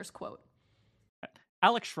going to be our first quote.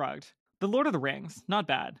 Alex shrugged. The Lord of the Rings, not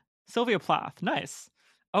bad. Sylvia Plath, nice.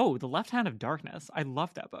 Oh, The Left Hand of Darkness, I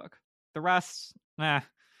love that book. The rest,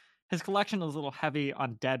 his collection is a little heavy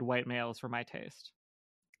on dead white males for my taste.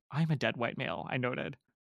 I'm a dead white male, I noted.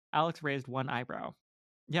 Alex raised one eyebrow.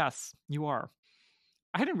 Yes, you are.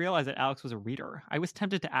 I didn't realize that Alex was a reader. I was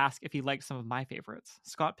tempted to ask if he liked some of my favorites,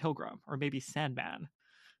 Scott Pilgrim, or maybe Sandman.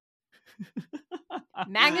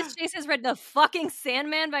 Magnus Chase has read the fucking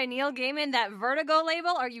Sandman by Neil Gaiman, that Vertigo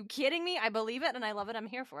label. Are you kidding me? I believe it and I love it. I'm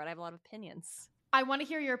here for it. I have a lot of opinions. I want to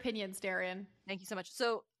hear your opinions, Darian. Thank you so much.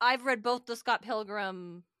 So I've read both the Scott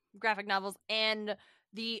Pilgrim graphic novels and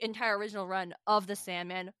the entire original run of The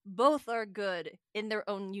Sandman. Both are good in their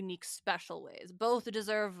own unique, special ways. Both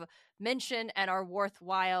deserve mention and are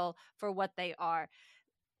worthwhile for what they are.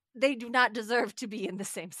 They do not deserve to be in the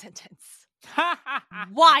same sentence.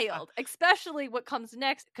 Wild. Especially what comes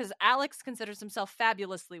next, because Alex considers himself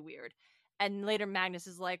fabulously weird. And later Magnus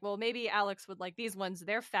is like, well, maybe Alex would like these ones.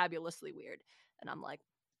 They're fabulously weird. And I'm like,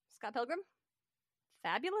 Scott Pilgrim?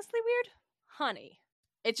 Fabulously weird? Honey.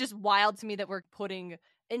 It's just wild to me that we're putting,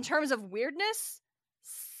 in terms of weirdness,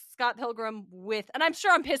 Scott Pilgrim with, and I'm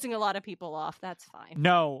sure I'm pissing a lot of people off. That's fine.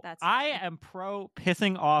 No, that's fine. I am pro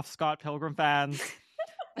pissing off Scott Pilgrim fans.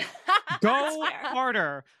 Go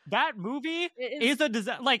harder. That movie is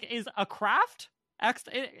a craft.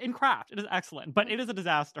 In craft, it is excellent, but it is a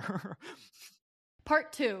disaster.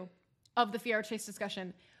 Part 2 of the Fiyero Chase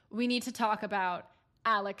discussion. We need to talk about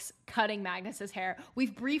Alex cutting Magnus's hair.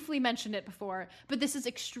 We've briefly mentioned it before, but this is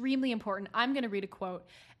extremely important. I'm going to read a quote.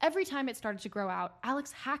 Every time it started to grow out,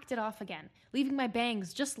 Alex hacked it off again, leaving my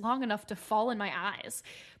bangs just long enough to fall in my eyes.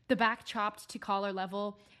 The back chopped to collar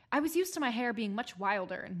level. I was used to my hair being much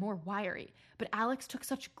wilder and more wiry, but Alex took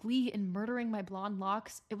such glee in murdering my blonde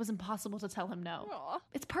locks, it was impossible to tell him no. Aww.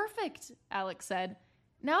 It's perfect, Alex said.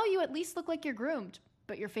 Now you at least look like you're groomed,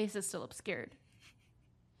 but your face is still obscured.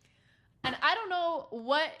 And I don't know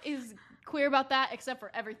what is queer about that except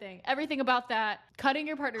for everything. Everything about that. Cutting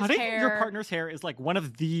your partner's hair. Cutting your partner's hair is like one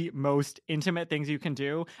of the most intimate things you can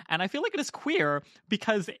do. And I feel like it is queer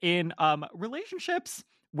because in relationships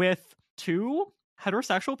with 2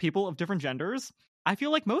 heterosexual people of different genders, I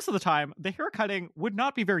feel like most of the time the hair cutting would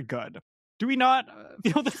not be very good. Do we not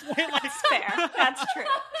feel this way? Like, that's fair. That's true.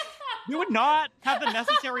 You would not have the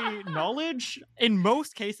necessary knowledge in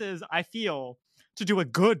most cases, I feel, to do a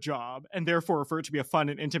good job and therefore for it to be a fun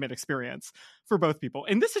and intimate experience for both people.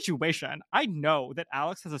 In this situation, I know that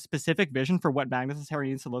Alex has a specific vision for what Magnus's hair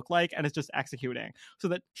needs to look like and is just executing so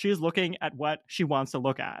that she is looking at what she wants to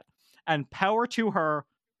look at. And power to her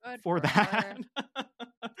for that.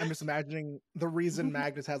 I'm just imagining the reason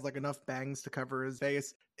Magnus has like enough bangs to cover his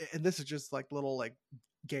face, and this is just like little like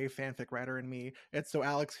gay fanfic writer in me. It's so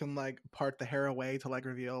Alex can like part the hair away to like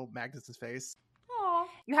reveal Magnus's face. Aww.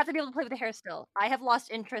 You have to be able to play with the hair still. I have lost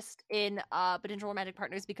interest in potential romantic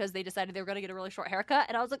partners because they decided they were going to get a really short haircut,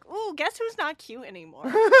 and I was like, ooh, guess who's not cute anymore?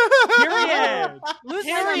 Period.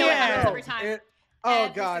 Period. Every time.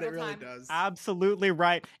 Oh God, it really does. Absolutely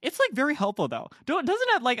right. It's like very helpful though. Doesn't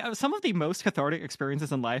it like some of the most cathartic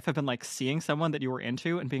experiences in life have been like seeing someone that you were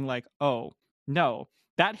into and being like, oh no,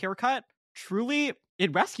 that haircut truly,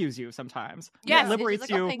 it rescues you sometimes. Yes, it liberates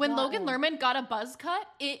you. When Logan Lerman got a buzz cut,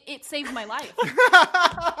 it saved my life.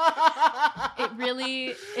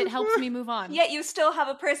 It helps me move on. Yet you still have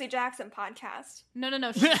a Percy Jackson podcast.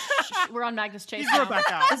 No. Shh. We're on Magnus Chase now.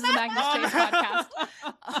 This is a Magnus Chase podcast.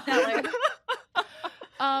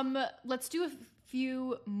 Let's do a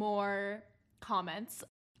few more comments.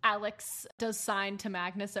 Alex does sign to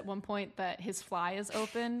Magnus at one point that his fly is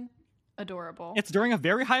open. Adorable. It's during a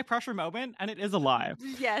very high pressure moment and it is alive.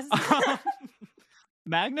 Yes.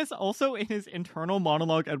 Magnus also in his internal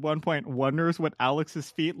monologue at one point wonders what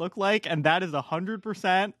Alex's feet look like, and that is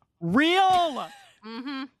 100% real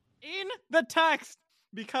in the text,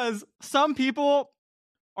 because some people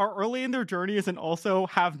are early in their journeys and also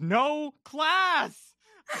have no class.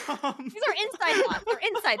 These are inside thoughts. They're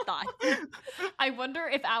inside thoughts. I wonder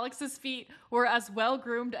if Alex's feet were as well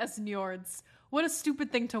groomed as Njord's. What a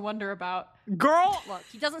stupid thing to wonder about. Girl! Look,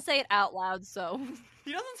 he doesn't say it out loud, so...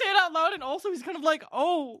 He doesn't say it out loud, and also he's kind of like,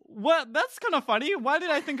 oh, what? That's kind of funny. Why did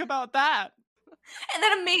I think about that? And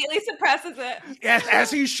then immediately suppresses it. Yes, as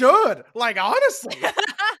he should. Like, honestly.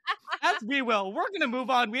 As we will. We're going to move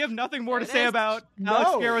on. We have nothing more to say about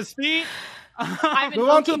Alex Guerra's feet. Move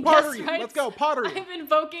on to the pottery. Let's go, pottery. I'm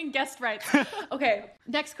invoking guest rights. Okay,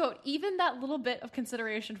 next quote. Even that little bit of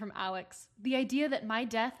consideration from Alex, the idea that my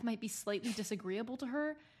death might be slightly disagreeable to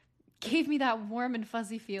her, gave me that warm and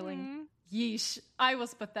fuzzy feeling. Yeesh, I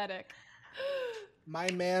was pathetic. My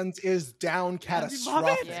man's is down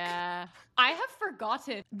catastrophic. Yeah. I have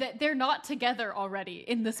forgotten that they're not together already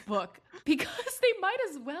in this book, because they might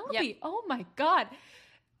as well be. Oh my god.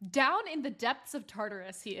 Down in the depths of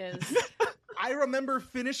Tartarus he is. I remember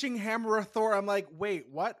finishing Hammer of Thor. I'm like, wait,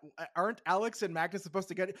 what? Aren't Alex and Magnus supposed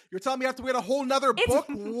to get it? You're telling me I have to wait a whole nother book?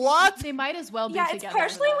 What? They might as well be Yeah, together. it's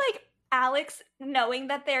partially like Alex knowing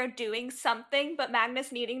that they're doing something, but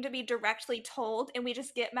Magnus needing to be directly told, and we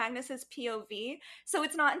just get Magnus's POV. So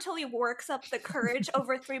it's not until he works up the courage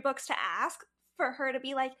over 3 books to ask for her to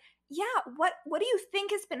be like, yeah, what do you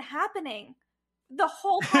think has been happening the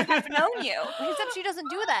whole time I've known you? Except she doesn't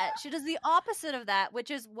do that. She does the opposite of that,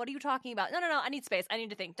 which is, what are you talking about? No, I need space. I need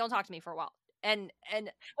to think. Don't talk to me for a while. And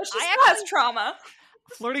well, she still has trauma.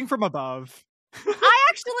 Flirting from above.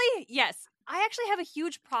 I actually have a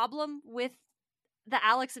huge problem with the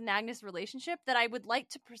Alex and Magnus relationship that I would like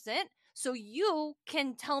to present, so you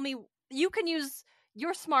can tell me, you can use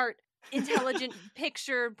your smart, intelligent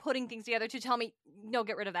picture putting things together to tell me, no,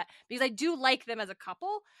 get rid of that, because I do like them as a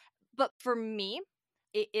couple. But for me,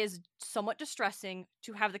 it is somewhat distressing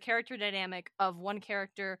to have the character dynamic of one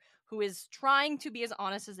character who is trying to be as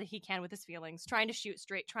honest as he can with his feelings, trying to shoot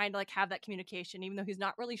straight, trying to like have that communication, even though he's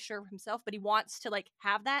not really sure of himself, but he wants to like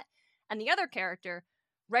have that. And the other character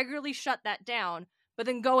regularly shut that down, but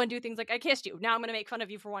then go and do things like, I kissed you. Now I'm going to make fun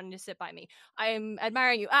of you for wanting to sit by me. I'm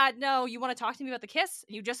admiring you. No, you want to talk to me about the kiss?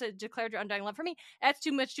 You just declared your undying love for me? That's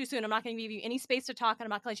too much too soon. I'm not going to give you any space to talk, and I'm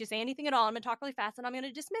not going to let you say anything at all. I'm going to talk really fast, and I'm going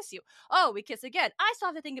to dismiss you. Oh, we kiss again. I still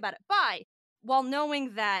have to think about it. Bye. While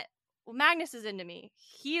knowing that, well, Magnus is into me.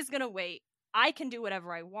 He's going to wait. I can do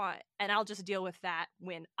whatever I want, and I'll just deal with that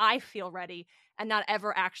when I feel ready, and not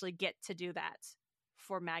ever actually get to do that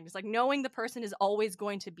for Magnus. Like, knowing the person is always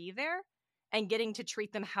going to be there and getting to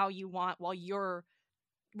treat them how you want while you're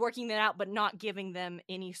working that out, but not giving them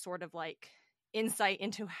any sort of like insight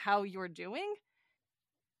into how you're doing.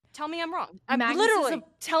 Tell me I'm wrong.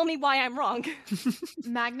 Tell me why I'm wrong.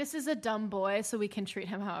 Magnus is a dumb boy, so we can treat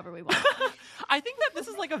him however we want. I think that this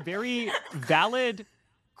is like a very valid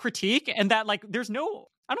critique, and that like there's no,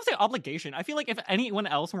 I don't say obligation. I feel like if anyone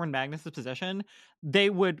else were in Magnus's position, they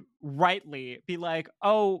would rightly be like,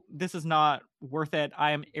 oh, this is not worth it.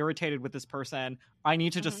 I am irritated with this person. I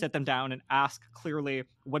need to just sit them down and ask clearly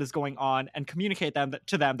what is going on and communicate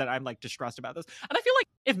to them that I'm like distressed about this. And I feel like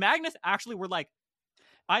if Magnus actually were like,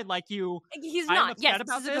 I like you, he's I'm not. upset Yes,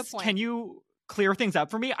 about this is a good this. point. Can you clear things up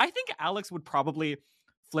for me? I think Alex would probably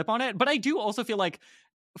flip on it. But I do also feel like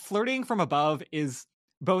flirting from above is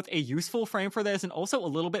both a useful frame for this and also a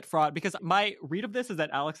little bit fraught, because my read of this is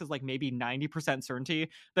that Alex is like maybe 90% certainty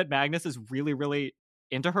that Magnus is really, really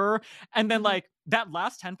into her. And then like that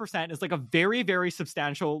last 10% is like a very, very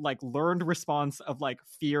substantial, like learned response of like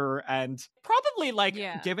fear. And probably like,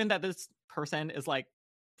 given that this person is like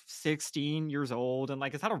 16 years old and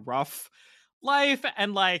like has had a rough life,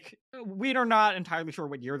 and like we are not entirely sure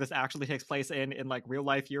what year this actually takes place in like real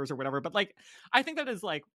life years or whatever, but like I think that is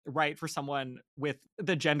like right for someone with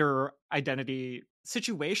the gender identity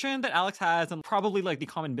situation that Alex has, and probably like the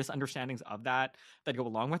common misunderstandings of that go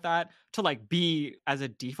along with that, to like be as a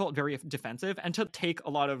default very defensive and to take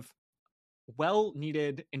a lot of well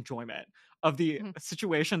needed enjoyment of the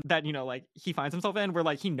situation that, you know, like he finds himself in, where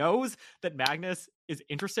like he knows that Magnus is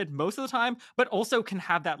interested most of the time, but also can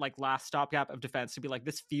have that like last stopgap of defense to be like,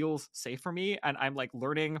 this feels safe for me, and I'm like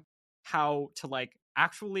learning how to like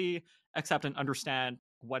actually accept and understand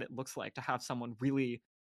what it looks like to have someone really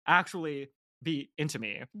actually be into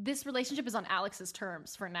me. This relationship is on Alex's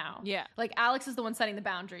terms for now. Yeah. Like Alex is the one setting the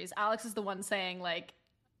boundaries. Alex is the one saying like,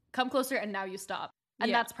 come closer and now you stop.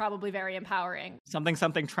 And that's probably very empowering. Something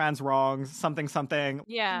trans wrongs, something.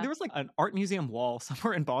 Yeah. There was like an art museum wall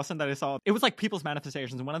somewhere in Boston that I saw. It was like people's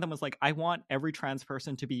manifestations. And one of them was like, I want every trans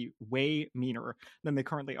person to be way meaner than they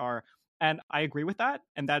currently are. And I agree with that.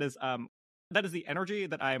 And that is the energy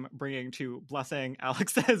that I'm bringing to blessing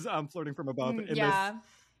Alex's flirting from above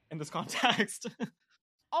in this context.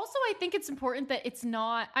 Also, I think it's important that it's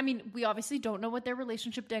not, I mean, we obviously don't know what their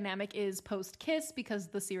relationship dynamic is post-kiss because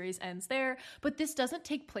the series ends there, but this doesn't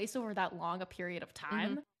take place over that long a period of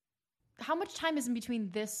time. Mm-hmm. How much time is in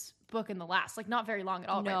between this book and the last? Like, not very long at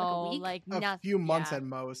all, right? Like a week? A few months at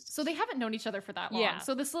most. So they haven't known each other for that long. Yeah.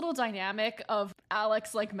 So this little dynamic of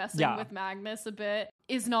Alex, like, messing with Magnus a bit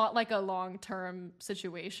is not, like, a long-term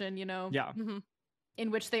situation, you know? Yeah. Mm-hmm. In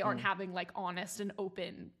which they aren't having, like, honest and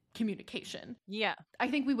open communication. Yeah. I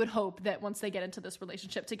think we would hope that once they get into this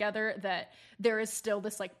relationship together that there is still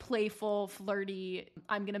this like playful, flirty,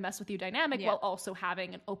 I'm going to mess with you dynamic while also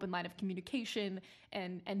having an open line of communication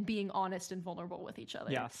and being honest and vulnerable with each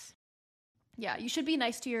other. Yes. Yeah, you should be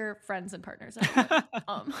nice to your friends and partners.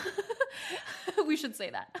 We should say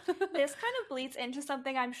that. This kind of bleeds into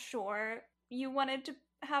something I'm sure you wanted to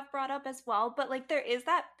have brought up as well, but like there is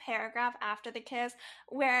that paragraph after the kiss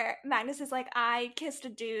where Magnus is like, I kissed a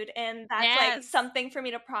dude and that's like something for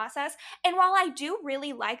me to process. And while I do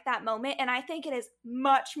really like that moment, and I think it is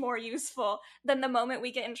much more useful than the moment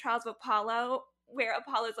we get in Trials of Apollo where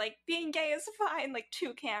Apollo's like, being gay is fine, like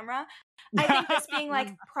to camera, I think this being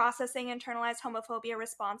like processing internalized homophobia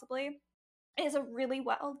responsibly is a really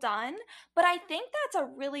well done, but I think that's a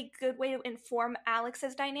really good way to inform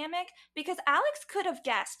Alex's dynamic, because Alex could have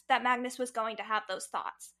guessed that Magnus was going to have those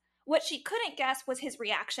thoughts. What she couldn't guess was his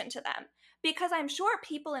reaction to them, because I'm sure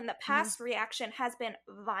people in the past reaction has been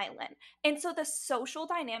violent, and so the social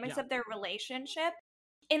dynamics of their relationship,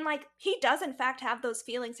 and like he does in fact have those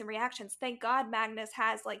feelings and reactions. Thank God Magnus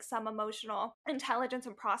has like some emotional intelligence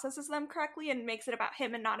and processes them correctly and makes it about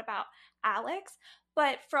him and not about Alex.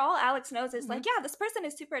 But for all Alex knows is like, yeah, this person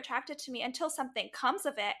is super attracted to me until something comes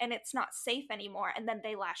of it and it's not safe anymore. And then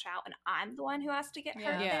they lash out and I'm the one who has to get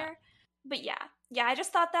hurt there. But yeah, I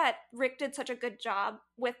just thought that Rick did such a good job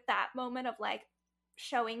with that moment of like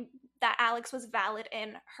showing that Alex was valid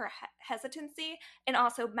in her hesitancy. And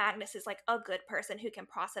also Magnus is like a good person who can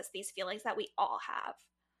process these feelings that we all have.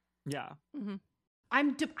 Yeah. Mm-hmm.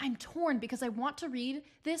 I'm torn because I want to read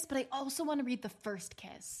this, but I also want to read the first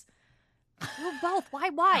kiss. Well, both. Why?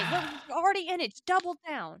 We're already in it. Just double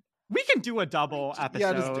down. We can do a double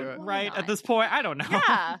episode, just do it. Right? At this point, I don't know.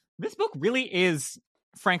 Yeah. This book really is,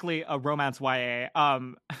 frankly, a romance YA. Rick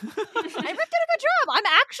did a good job. I'm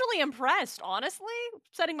actually impressed, honestly.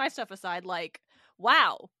 Setting my stuff aside, like,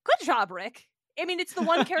 wow. Good job, Rick. I mean, it's the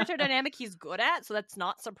one character dynamic he's good at, so that's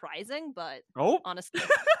not surprising, but honestly.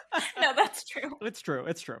 No, that's true. It's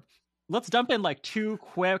true. Let's dump in like 2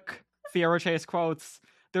 quick Fiyero Chase quotes.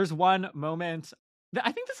 There's one moment that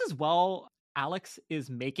I think this is Alex is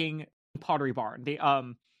making Pottery Barn, the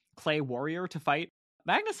clay warrior, to fight.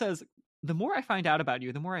 Magnus says, the more I find out about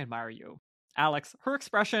you, the more I admire you. Alex, her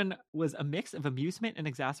expression was a mix of amusement and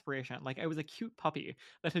exasperation, like I was a cute puppy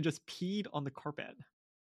that had just peed on the carpet.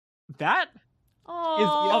 That is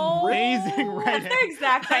amazing, right? That's their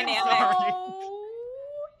exact dynamic.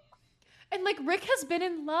 And like Rick has been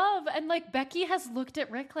in love, and like Becky has looked at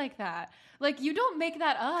Rick like that. Like, you don't make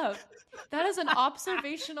that up. That is an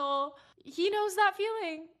observational. He knows that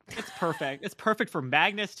feeling. It's perfect. It's perfect for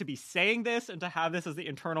Magnus to be saying this and to have this as the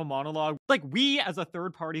internal monologue. Like, we as a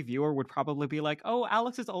third party viewer would probably be like, oh,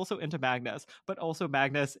 Alex is also into Magnus, but also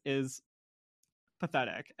Magnus is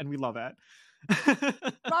pathetic, and we love it.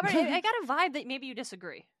 Robert, I got a vibe that maybe you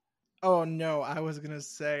disagree. Oh no, I was gonna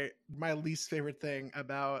say my least favorite thing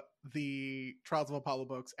about the Trials of Apollo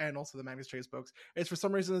books and also the Magnus Chase books is, for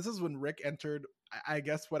some reason, this is when Rick entered, I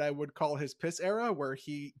guess what I would call his piss era, where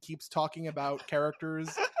he keeps talking about characters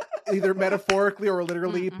either metaphorically or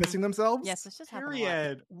literally pissing themselves. Yes, it's just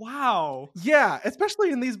period. Wow. Yeah, especially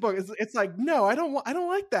in these books, it's like, no, I don't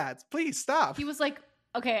like that. Please stop. He was like,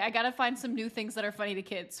 okay, I gotta find some new things that are funny to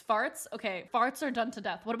kids. Farts? Okay, farts are done to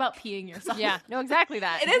death. What about peeing yourself? Yeah, no, exactly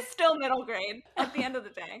that. It is still middle grade at the end of the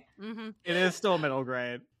day. It is still middle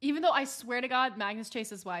grade. Even though I swear to God, Magnus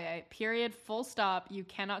Chase is YA. Period. Full stop. You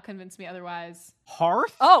cannot convince me otherwise.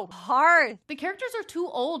 Hearth? Oh, Hearth. The characters are too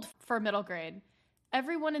old for middle grade.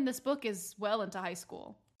 Everyone in this book is well into high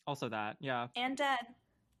school. Also that, yeah. And dead.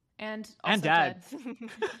 And also dead.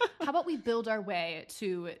 How about we build our way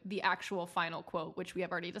to the actual final quote, which we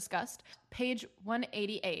have already discussed. Page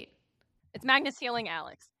 188. It's Magnus healing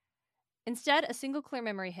Alex. Instead, a single clear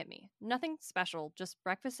memory hit me. Nothing special, just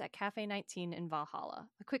breakfast at Cafe 19 in Valhalla.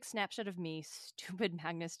 A quick snapshot of me, stupid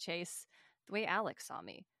Magnus Chase, the way Alex saw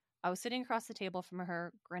me. I was sitting across the table from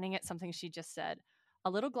her, grinning at something she just said.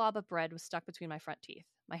 A little glob of bread was stuck between my front teeth.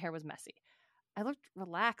 My hair was messy. I looked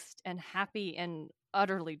relaxed and happy and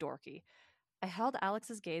utterly dorky. I held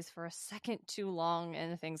Alex's gaze for a second too long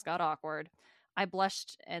and things got awkward. I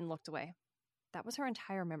blushed and looked away. That was her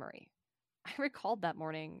entire memory. I recalled that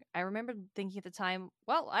morning. I remembered thinking at the time,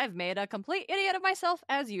 well, I've made a complete idiot of myself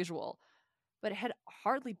as usual. But it had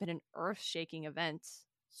hardly been an earth-shaking event.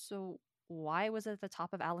 So why was it at the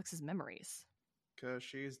top of Alex's memories? Because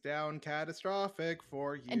she's down catastrophic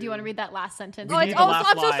for you. And do you want to read that last sentence? I'm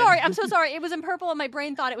so sorry. I'm so sorry. It was in purple and my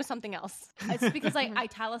brain thought it was something else. It's because I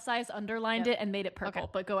italicized, underlined it, and made it purple.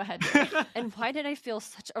 Okay. But go ahead. And why did I feel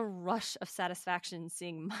such a rush of satisfaction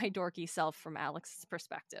seeing my dorky self from Alex's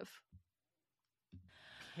perspective?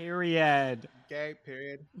 Period. Okay,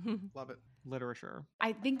 period. Love it. Literature.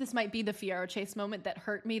 I think this might be the Fiyero Chase moment that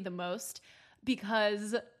hurt me the most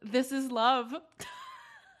because this is love.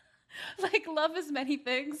 Like, love is many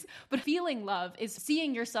things, but feeling love is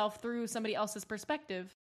seeing yourself through somebody else's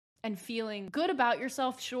perspective and feeling good about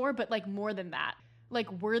yourself, sure, but like more than that. Like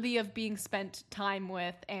worthy of being spent time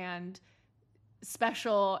with and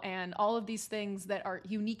special and all of these things that are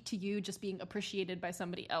unique to you just being appreciated by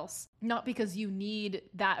somebody else. Not because you need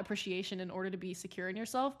that appreciation in order to be secure in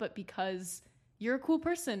yourself, but because you're a cool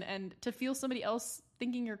person, and to feel somebody else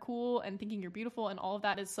thinking you're cool and thinking you're beautiful and all of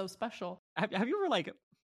that is so special. Have you ever like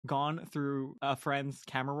gone through a friend's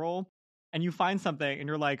camera roll and you find something and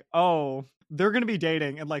you're like, oh, they're going to be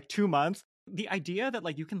dating in like 2 months? The idea that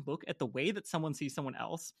like you can look at the way that someone sees someone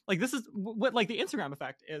else, like this is what like the Instagram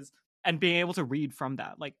effect is, and being able to read from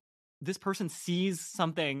that, like this person sees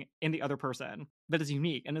something in the other person that is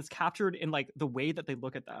unique and is captured in like the way that they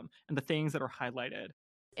look at them and the things that are highlighted.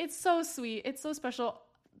 It's so sweet. It's so special.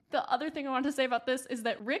 The other thing I want to say about this is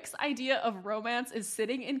that Rick's idea of romance is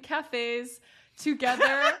sitting in cafes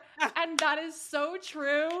together. And that is so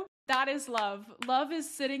true. That is love. Love is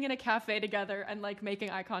sitting in a cafe together and like making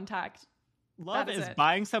eye contact. Love is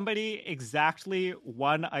buying somebody exactly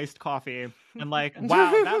one iced coffee and like,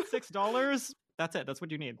 wow, that's $6. That's it. That's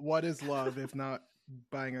what you need. What is love if not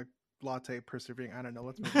buying a latte, persevering? I don't know.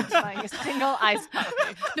 Let's move on. Buying a single iced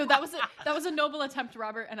coffee. No, that was a noble attempt,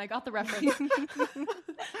 Robert, and I got the reference.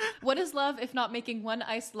 What is love if not making one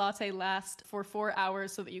iced latte last for 4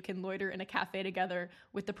 hours so that you can loiter in a cafe together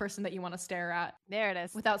with the person that you want to stare at? There it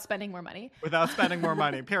is. Without spending more money. Without spending more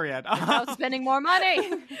money, period. Without spending more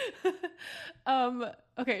money.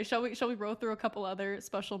 Okay, shall we roll through a couple other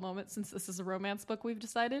special moments since this is a romance book we've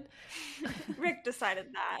decided? Rick decided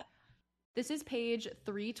that. This is page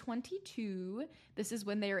 322. This is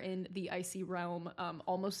when they are in the icy realm,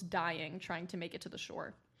 almost dying, trying to make it to the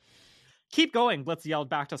shore. Keep going, Blitz yelled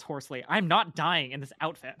back to us hoarsely. I'm not dying in this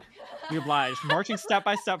outfit. We obliged, marching step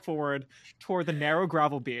by step forward toward the narrow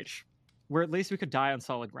gravel beach, where at least we could die on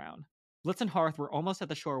solid ground. Blitz and Hearth were almost at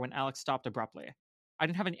the shore when Alex stopped abruptly. I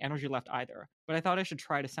didn't have any energy left either, but I thought I should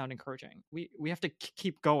try to sound encouraging. We have to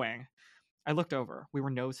keep going. I looked over. We were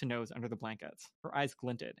nose to nose under the blankets. Her eyes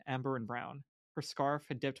glinted, amber and brown. Her scarf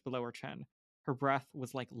had dipped below her chin. Her breath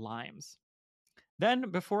was like limes.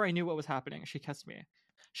 Then, before I knew what was happening, she kissed me.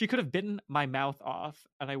 She could have bitten my mouth off,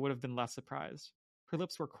 and I would have been less surprised. Her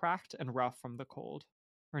lips were cracked and rough from the cold.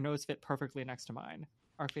 Her nose fit perfectly next to mine.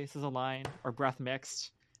 Our faces aligned, our breath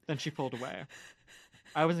mixed. Then she pulled away.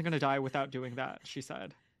 I wasn't going to die without doing that, she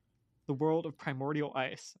said. The world of primordial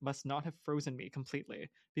ice must not have frozen me completely,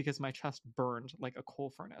 because my chest burned like a coal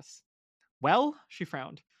furnace. Well, she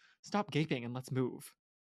frowned. Stop gaping and let's move.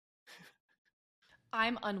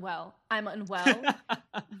 I'm unwell.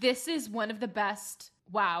 This is one of the best.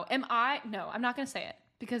 Wow. No, I'm not going to say it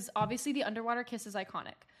because obviously the underwater kiss is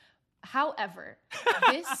iconic. However,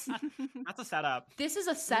 this that's a setup. This is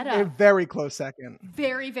a setup. A very close second.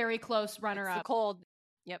 Very, very close runner-up. The cold.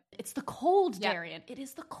 Yep. It's the cold, Darian. It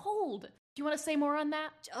is the cold. Do you want to say more on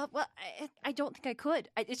that? Well, I don't think I could.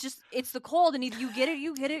 It's the cold, and either you get it,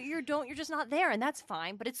 you don't, you're just not there, and that's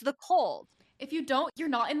fine, but it's the cold. If you don't, you're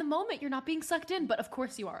not in the moment. You're not being sucked in, but of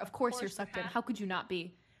course you are. Of course you're sucked in. How could you not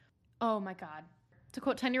be? Oh my God. To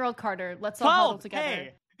quote 10-year-old Carter, let's all huddle together.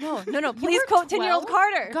 Hey. No, please quote 10-year-old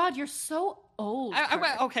Carter. God, you're so old.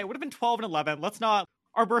 Okay, would have been 12 and 11. Let's not.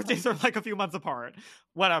 Our birthdays are like a few months apart.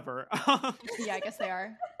 Whatever. Yeah, I guess they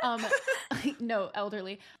are. No,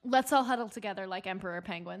 elderly. Let's all huddle together like emperor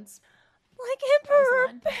penguins. Like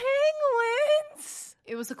emperor penguins.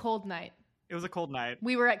 It was a cold night. It was a cold night.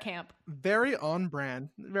 We were at camp. Very on brand.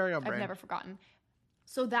 Very on brand. I've never forgotten.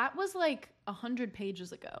 So that was like 100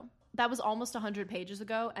 pages ago. That was almost 100 pages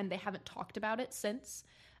ago, and they haven't talked about it since.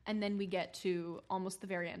 And then we get to almost the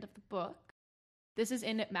very end of the book. This is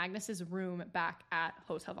in Magnus's room back at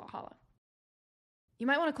Hotel Valhalla. You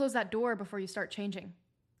might want to close that door before you start changing.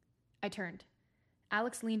 I turned.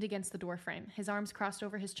 Alex leaned against the door frame, his arms crossed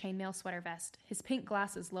over his chainmail sweater vest, his pink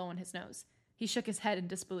glasses low on his nose. He shook his head in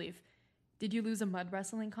disbelief. Did you lose a mud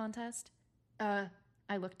wrestling contest?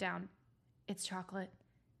 I looked down. It's chocolate.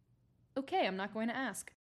 Okay, I'm not going to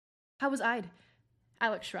ask. How was Ide?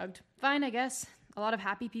 Alex shrugged. Fine, I guess. A lot of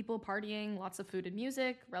happy people partying, lots of food and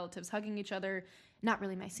music, relatives hugging each other. Not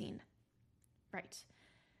really my scene. Right.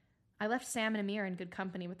 I left Sam and Amir in good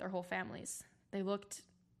company with their whole families. They looked...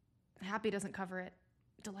 happy doesn't cover it.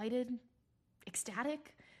 Delighted?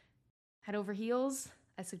 Ecstatic? Head over heels?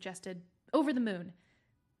 I suggested. Over the moon.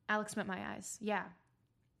 Alex met my eyes. Yeah.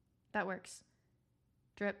 That works.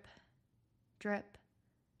 Drip. Drip.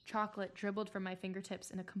 Chocolate dribbled from my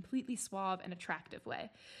fingertips in a completely suave and attractive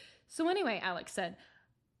way. So anyway, Alex said,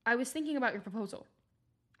 I was thinking about your proposal.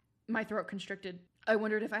 My throat constricted. I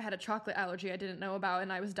wondered if I had a chocolate allergy I didn't know about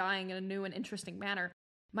and I was dying in a new and interesting manner.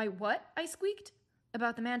 My what? I squeaked.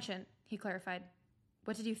 About the mansion, he clarified.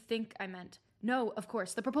 What did you think I meant? No, of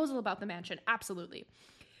course, the proposal about the mansion, absolutely.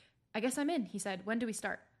 I guess I'm in, he said. When do we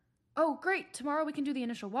start? Oh, great. Tomorrow we can do the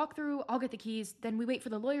initial walkthrough. I'll get the keys. Then we wait for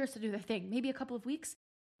the lawyers to do their thing. Maybe a couple of weeks?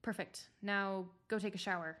 Perfect. Now go take a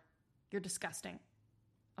shower. You're disgusting.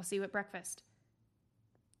 I'll see you at breakfast.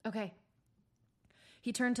 Okay.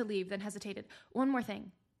 He turned to leave, then hesitated. One more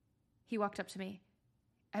thing. He walked up to me.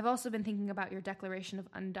 I've also been thinking about your declaration of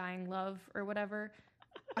undying love or whatever.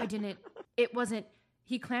 It wasn't.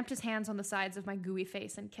 He clamped his hands on the sides of my gooey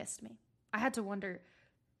face and kissed me. I had to wonder,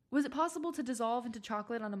 was it possible to dissolve into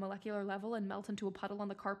chocolate on a molecular level and melt into a puddle on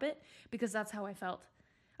the carpet? Because that's how I felt.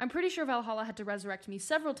 I'm pretty sure Valhalla had to resurrect me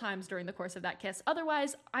several times during the course of that kiss.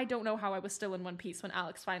 Otherwise, I don't know how I was still in one piece when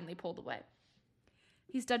Alex finally pulled away.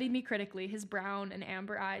 He studied me critically, his brown and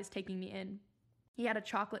amber eyes taking me in. He had a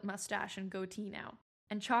chocolate mustache and goatee now,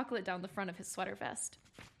 and chocolate down the front of his sweater vest.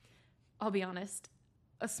 I'll be honest,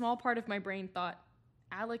 a small part of my brain thought,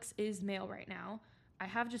 Alex is male right now. I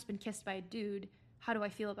have just been kissed by a dude. How do I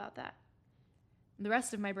feel about that? The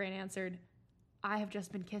rest of my brain answered, I have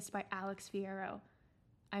just been kissed by Alex Fierro.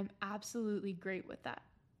 I'm absolutely great with that.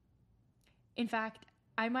 In fact,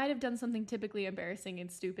 I might have done something typically embarrassing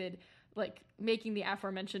and stupid, like making the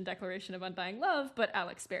aforementioned declaration of undying love, but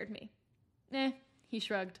Alex spared me. He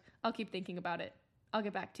shrugged. I'll keep thinking about it. I'll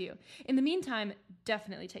get back to you. In the meantime,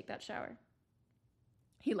 definitely take that shower.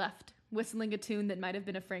 He left, whistling a tune that might have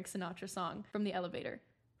been a Frank Sinatra song from the elevator.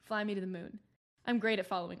 Fly me to the moon. I'm great at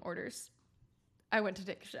following orders. I went to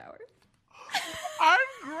take a shower. I'm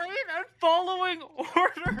great at following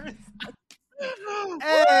orders.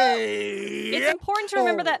 Hey! It's important to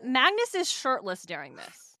remember that Magnus is shirtless during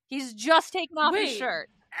this. He's just taken off his shirt.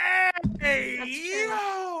 Hey!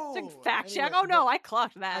 It's a fact check. Oh no, I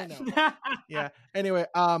clocked that. Yeah. Anyway,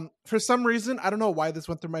 for some reason, I don't know why this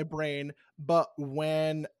went through my brain, but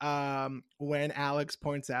when Alex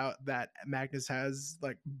points out that Magnus has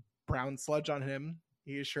like brown sludge on him,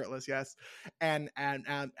 he is shirtless, yes, and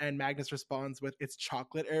Magnus responds with "It's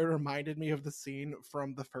chocolate." It reminded me of the scene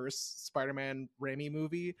from the first Spider-Man Raimi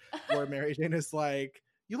movie where Mary Jane is like,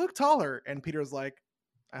 "You look taller," and Peter's like,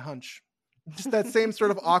 "I hunch." Just that same sort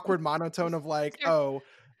of awkward monotone of like, "Oh,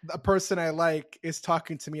 a person I like is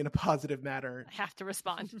talking to me in a positive manner." I have to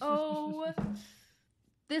respond. Oh,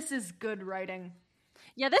 this is good writing.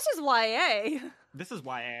 Yeah, this is YA. This is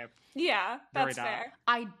YA. Yeah, that's fair.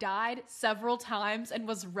 I died several times and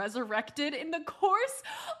was resurrected in the course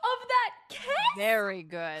of that kiss. Very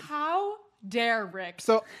good. How dare Rick?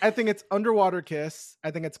 So I think it's Underwater Kiss.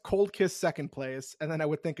 I think it's Cold Kiss second place, and then I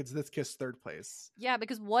would think it's this kiss third place. Yeah,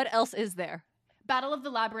 because what else is there? Battle of the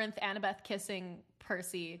Labyrinth, Annabeth kissing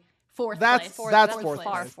Percy, fourth That's place. that's That's fourth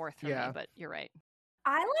far place. fourth for Yeah. me, but you're right.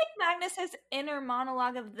 I like Magnus's inner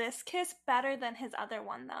monologue of this kiss better than his other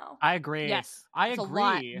one, though. I agree. Yes, I it's agree.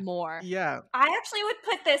 a lot more. Yeah. I actually would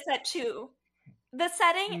put this at 2. The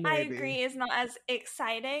setting, I Maybe. agree, is not as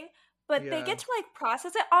exciting, but they Yeah. get to like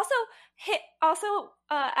process it. Also,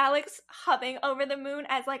 Alex humming Over the Moon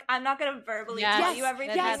as like, I'm not gonna verbally Yes, tell you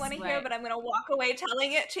everything I that's want to hear, right. but I'm gonna walk away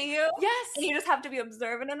telling it to you. Yes. And you just have to be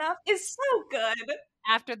observant enough. Is so good.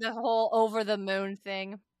 After the whole over the moon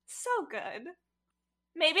thing. So good.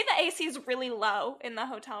 Maybe the AC is really low in the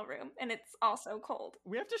hotel room and it's also cold.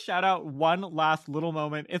 We have to shout out one last little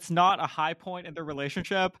moment. It's not a high point in their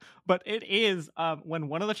relationship, but it is when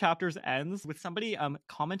one of the chapters ends with somebody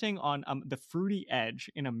commenting on the fruity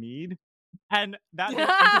edge in a mead. And that is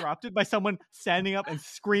interrupted by someone standing up and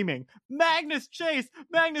screaming, Magnus Chase,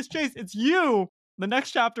 it's you. The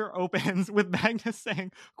next chapter opens with Magnus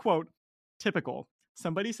saying, quote, typical.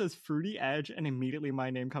 Somebody says Fruity Edge and immediately my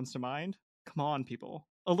name comes to mind. Come on, people.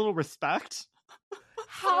 A little respect.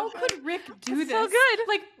 How could Rick do this? So good.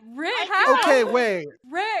 Like, Rick. Okay, wait.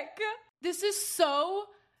 Rick. This is so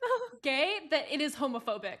gay that it is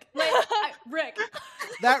homophobic. Like, Rick.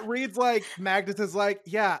 That reads like Magnus is like,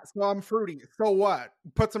 yeah, so I'm Fruity. So what?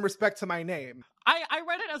 Put some respect to my name. I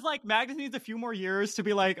read it as like Magnus needs a few more years to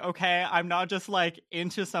be like, okay, I'm not just like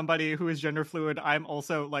into somebody who is gender fluid. I'm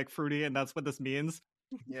also like Fruity, and that's what this means.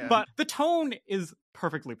 Yeah. But the tone is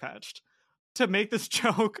perfectly pitched to make this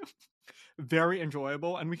joke very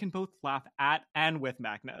enjoyable, and we can both laugh at and with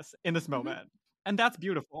Magnus in this moment. And that's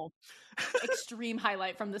beautiful. Extreme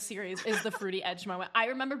highlight from the series is the Fruity Edge moment. I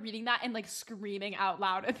remember reading that and like screaming out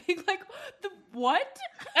loud and being like, the what?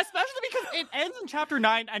 Especially because it ends in chapter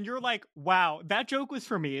 9 and you're like, wow, that joke was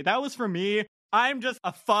for me. That was for me. I'm just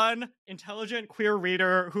a fun, intelligent, queer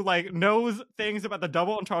reader who like knows things about the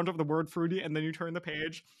double entendre of the word fruity, and then you turn the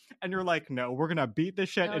page and you're like, no, we're gonna beat this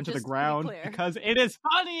shit into the ground because it is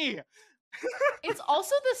funny. It's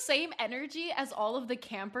also the same energy as all of the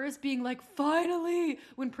campers being like, finally,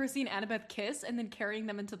 when Percy and Annabeth kiss and then carrying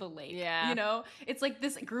them into the lake. Yeah. You know? It's like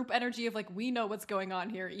this group energy of like, we know what's going on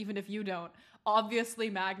here, even if you don't. Obviously,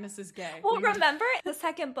 Magnus is gay. Well, remember the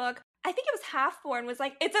second book, I think it was Halfborn was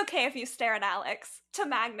like, it's okay if you stare at Alex to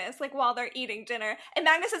Magnus, like while they're eating dinner. And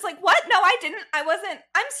Magnus is like, what? No, I didn't. I wasn't.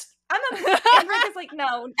 And Rick is like,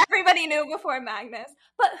 no, everybody knew before Magnus.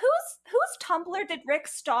 But whose Tumblr did Rick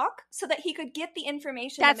stalk so that he could get the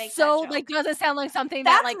information to make that joke? Like, doesn't sound like something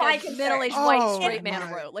That's that like a middle-aged white straight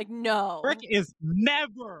man wrote. Like, no. Rick is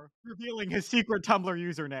never revealing his secret Tumblr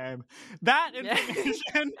username. That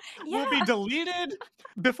information will be deleted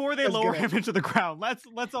before they lower him into the ground.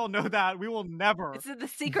 Let's all know that. We will never. It's the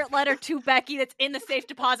secret letter to Becky that's in the safe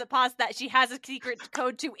deposit box that she has a secret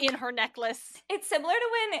code to in her necklace. It's similar to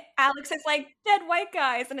when Alex is like, dead white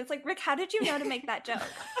guys, and it's like, Rick, how did you know to make that joke?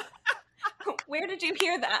 Where did you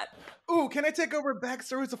hear that? Ooh, can I take over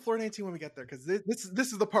backstories of Floor 19 when we get there? Because this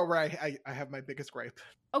is the part where I have my biggest gripe.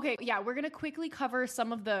 Okay, yeah, we're going to quickly cover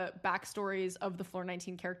some of the backstories of the Floor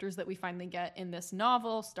 19 characters that we finally get in this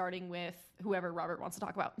novel, starting with whoever Robert wants to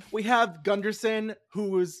talk about. We have Gunderson,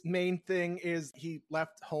 whose main thing is he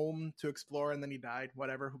left home to explore and then he died.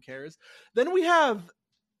 Whatever, who cares? Then we have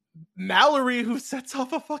Mallory, who sets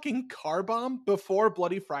off a fucking car bomb before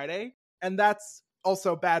Bloody Friday, and that's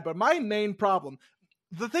also bad. But my main problem,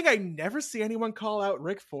 the thing I never see anyone call out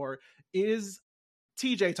Rick for, is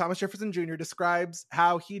TJ, Thomas Jefferson Jr., describes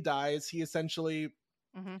how he dies. He essentially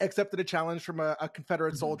accepted a challenge from a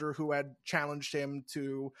Confederate soldier who had challenged him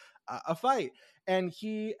to a fight. And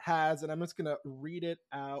he has, and I'm just going to read it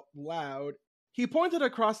out loud. He pointed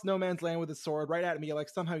across no man's land with his sword right at me like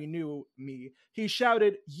somehow he knew me. He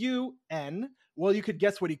shouted, UN. Well, you could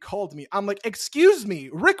guess what he called me. I'm like, excuse me,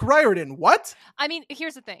 Rick Riordan, what? I mean,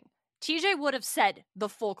 here's the thing. TJ would have said the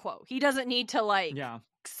full quote. He doesn't need to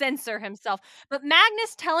censor himself. But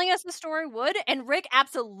Magnus telling us the story would, and Rick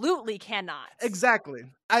absolutely cannot. Exactly.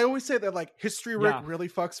 I always say that like History Rick really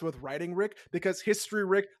fucks with writing Rick, because History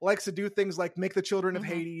Rick likes to do things like make the children of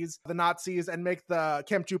Hades the Nazis and make the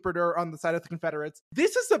Camp Jupiter on the side of the Confederates.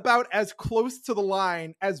 This is about as close to the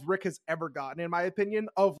line as Rick has ever gotten, in my opinion,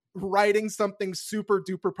 of writing something super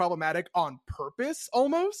duper problematic on purpose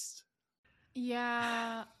almost.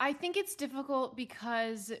 Yeah, I think it's difficult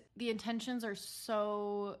because the intentions are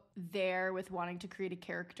so there with wanting to create a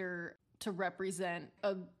character to represent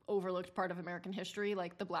an overlooked part of American history,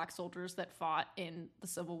 like the Black soldiers that fought in the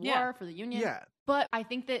Civil War for the Union. Yeah. But I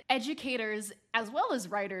think that educators, as well as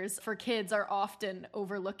writers for kids, are often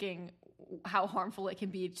overlooking how harmful it can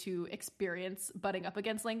be to experience butting up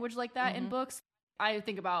against language like that in books. I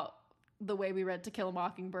think about the way we read To Kill a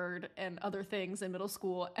Mockingbird and other things in middle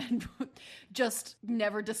school and just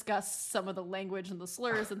never discuss some of the language and the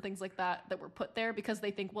slurs and things like that were put there because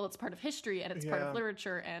they think, well, it's part of history and it's part of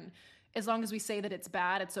literature, and as long as we say that it's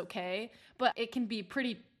bad, it's okay. But it can be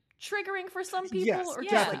pretty triggering for some people, or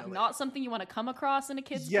just like not something you want to come across in a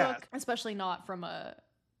kid's book, especially not from a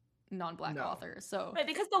non-Black author. So right,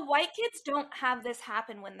 because the white kids don't have this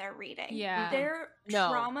happen when they're reading. Their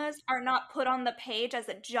traumas are not put on the page as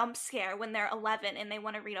a jump scare when they're 11 and they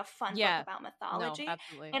want to read a fun book about mythology. No,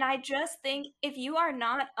 absolutely. And I just think if you are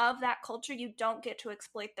not of that culture, you don't get to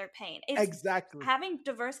exploit their pain. Exactly. Having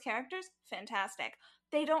diverse characters, fantastic.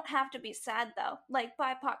 They don't have to be sad though. Like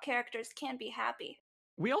BIPOC characters can be happy.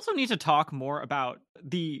 We also need to talk more about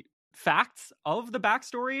the facts of the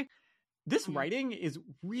backstory. This writing is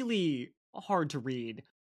really hard to read.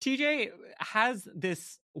 TJ has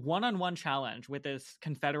this one-on-one challenge with this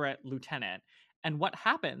Confederate lieutenant, and what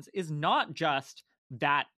happens is not just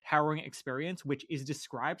that harrowing experience, which is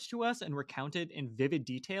described to us and recounted in vivid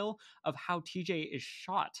detail of how TJ is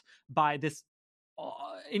shot by this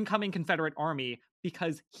incoming Confederate army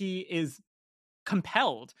because he is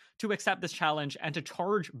compelled to accept this challenge and to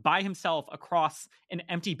charge by himself across an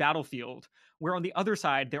empty battlefield, where on the other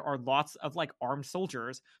side there are lots of like armed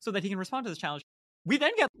soldiers, so that he can respond to this challenge. We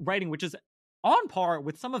then get writing which is on par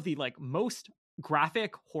with some of the like most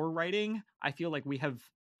graphic horror writing I feel like we have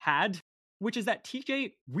had, which is that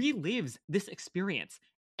TJ relives this experience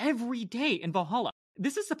every day in Valhalla.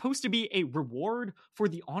 This is supposed to be a reward for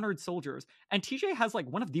the honored soldiers. And TJ has like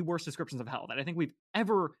one of the worst descriptions of hell that I think we've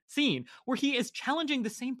ever seen, where he is challenging the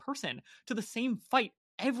same person to the same fight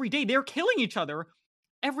every day. They're killing each other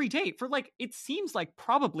every day for like, it seems like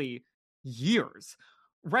probably years,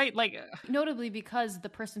 right? Like, notably because the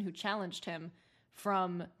person who challenged him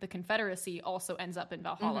from the Confederacy also ends up in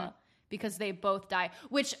Valhalla. Mm-hmm. Because they both die.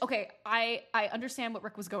 Which, okay, I understand what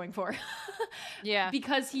Rick was going for. Yeah.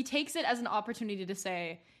 Because he takes it as an opportunity to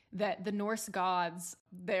say that the Norse gods,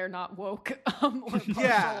 they're not woke or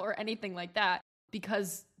partial or anything like that.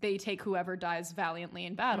 Because they take whoever dies valiantly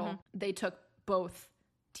in battle. Mm-hmm. They took both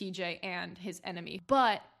TJ and his enemy.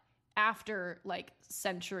 But after like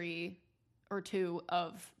century or two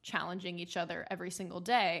of challenging each other every single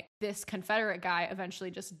day, this Confederate guy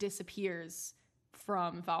eventually just disappears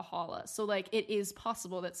from Valhalla. So like it is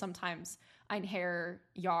possible that sometimes Einherjar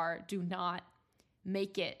Jarl do not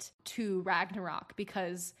make it to Ragnarok,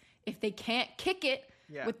 because if they can't kick it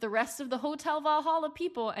with the rest of the Hotel Valhalla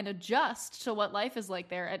people and adjust to what life is like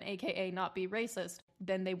there, and aka not be racist,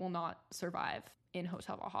 then they will not survive in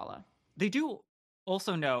Hotel Valhalla. They do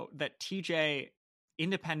also note that TJ,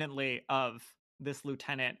 independently of this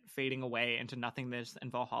lieutenant fading away into nothingness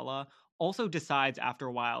in Valhalla, also decides after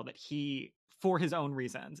a while that he, for his own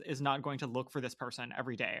reasons, is not going to look for this person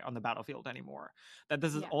every day on the battlefield anymore. That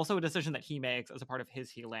this is also a decision that he makes as a part of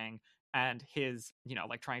his healing and his, you know,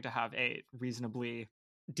 like trying to have a reasonably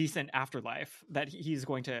decent afterlife, that he's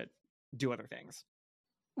going to do other things.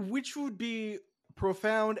 Which would be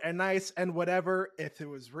profound and nice and whatever if it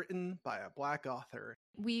was written by a Black author.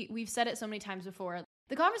 We've said it so many times before.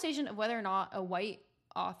 The conversation of whether or not a white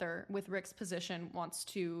author with Rick's position wants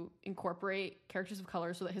to incorporate characters of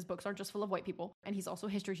color so that his books aren't just full of white people, and he's also a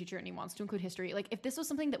history teacher and he wants to include history. Like, if this was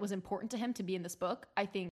something that was important to him to be in this book, I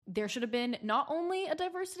think there should have been not only a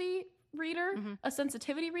diversity reader, a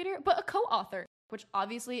sensitivity reader, but a co-author, which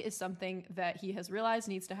obviously is something that he has realized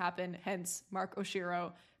needs to happen, hence Mark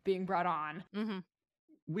Oshiro being brought on.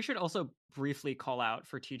 We should also briefly call out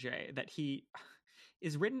for TJ that he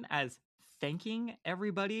is written as thanking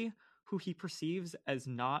everybody who he perceives as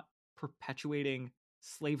not perpetuating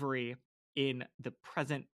slavery in the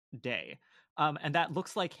present day. And that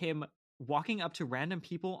looks like him walking up to random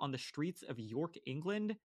people on the streets of York,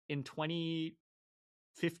 England in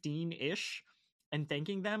 2015-ish and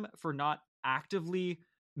thanking them for not actively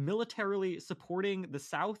militarily supporting the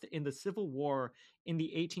South in the Civil War in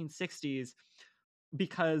the 1860s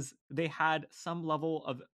because they had some level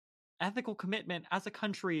of ethical commitment as a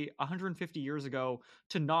country 150 years ago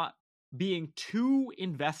to not being too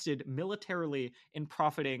invested militarily in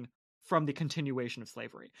profiting from the continuation of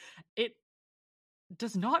slavery. It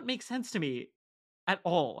does not make sense to me at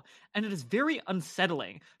all. And it is very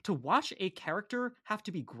unsettling to watch a character have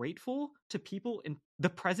to be grateful to people in the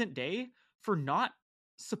present day for not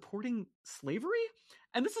supporting slavery.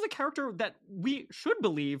 And this is a character that we should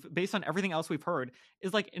believe, based on everything else we've heard,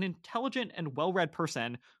 is like an intelligent and well-read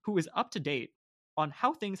person who is up to date on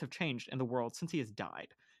how things have changed in the world since he has died.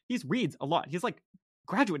 He reads a lot. He's like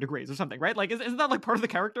graduate degrees or something, right? Like, isn't that like part of the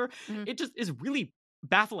character? It just is really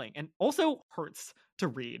baffling and also hurts to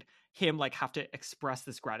read him like have to express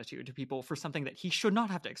this gratitude to people for something that he should not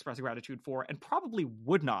have to express gratitude for, and probably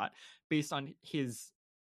would not based on his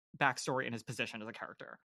backstory and his position as a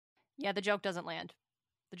character. Yeah, the joke doesn't land.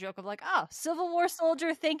 The joke of like, Civil War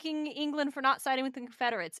soldier thanking England for not siding with the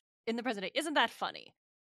Confederates in the present day. Isn't that funny?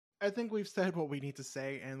 I think we've said what we need to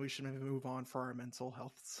say, and we should maybe move on for our mental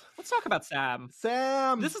healths. Let's talk about Sam.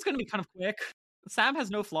 This is going to be kind of quick. Sam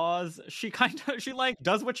has no flaws. She like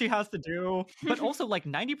does what she has to do. But also like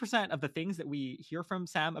 90% of the things that we hear from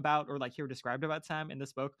Sam about, or like hear described about Sam in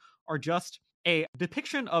this book, are just a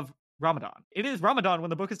depiction of Ramadan. It is Ramadan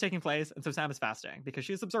when the book is taking place, and so Sam is fasting because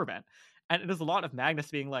she is observant. And it is a lot of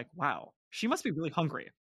Magnus being like, wow, she must be really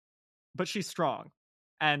hungry, but she's strong.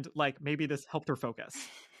 And like maybe this helped her focus.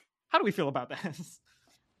 How do we feel about this?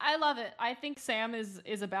 I love it. I think Sam is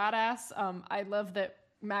a badass. I love that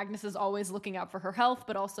Magnus is always looking out for her health,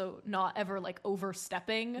 but also not ever like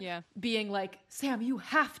overstepping. Yeah. Being like, Sam, you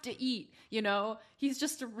have to eat, you know? He's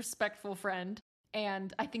just a respectful friend.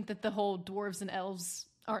 And I think that the whole dwarves and elves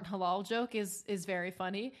aren't halal joke is very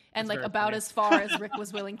funny. And It's like very about funny. as far as Rick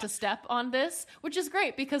was willing to step on this, which is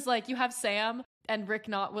great because like you have Sam and Rick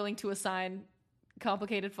not willing to assign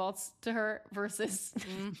complicated faults to her versus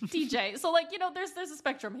TJ. So like, you know, there's a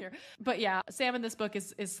spectrum here. But yeah, Sam in this book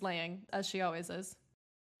is slaying, as she always is.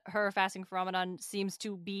 Her fasting for Ramadan seems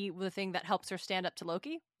to be the thing that helps her stand up to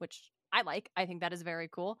Loki, which I like. I think that is very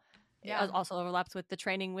cool. Yeah. It also overlaps with the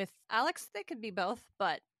training with Alex. They could be both,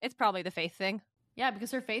 but it's probably the faith thing. Yeah,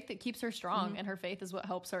 because her faith, it keeps her strong, and her faith is what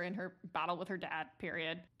helps her in her battle with her dad,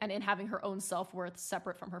 period. And in having her own self-worth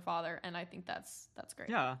separate from her father, and I think that's great.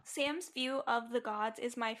 Yeah. Sam's view of the gods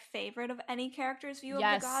is my favorite of any character's view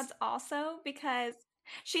Yes. of the gods also, because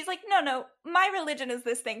she's like, no, my religion is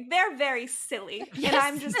this thing. They're very silly. Yes, and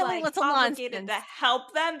I'm just silly like little obligated nonsense. to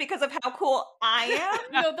help them because of how cool I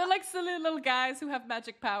am. No, they're like silly little guys who have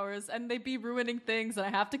magic powers, and they be ruining things, and I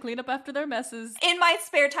have to clean up after their messes. In my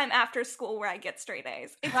spare time after school where I get straight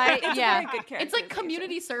A's. It's, Right, it's yeah. a very good character. It's like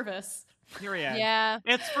community service. Period. Yeah.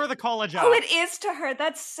 It's for the college Oh, out. it is to her.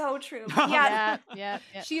 That's so true. Yeah. Yeah.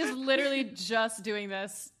 She is literally just doing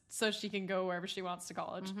this so she can go wherever she wants to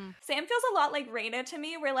college. Sam feels a lot like Reyna to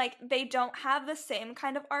me, where like they don't have the same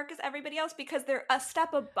kind of arc as everybody else because they're a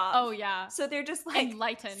step above. Oh, yeah. So they're just like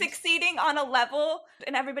Enlightened. succeeding on a level,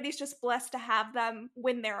 and everybody's just blessed to have them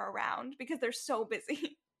when they're around because they're so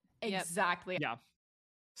busy. Yep. Exactly. Yeah.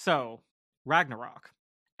 So, Ragnarok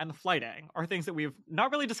and the flighting are things that we've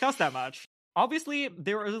not really discussed that much. Obviously,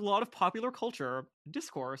 there is a lot of popular culture,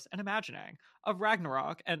 discourse, and imagining of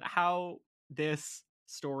Ragnarok and how this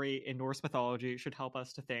story in Norse mythology should help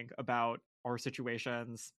us to think about our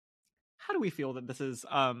situations. How do we feel that this is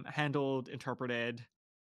handled, interpreted,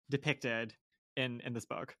 depicted in this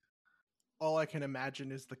book? All I can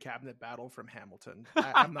imagine is the cabinet battle from Hamilton.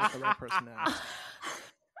 I'm not the right person to ask.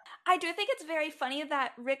 I do think it's very funny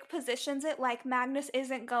that Rick positions it like Magnus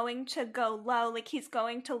isn't going to go low, like he's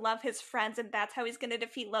going to love his friends and that's how he's going to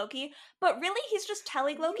defeat Loki. But really, he's just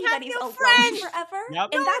telling Loki that he's alone forever. Yep.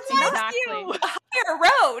 And that's not Exactly. a higher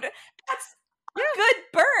road. That's a good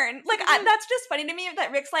burn. Like, that's just funny to me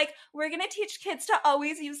that Rick's like, we're going to teach kids to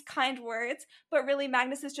always use kind words, but really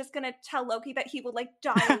Magnus is just going to tell Loki that he will like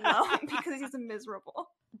die alone because he's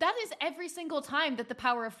miserable. That is every single time that the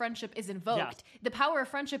power of friendship is invoked. Yeah. The power of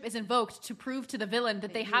friendship is invoked to prove to the villain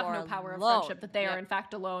that they you have are no power of alone. friendship, that they are in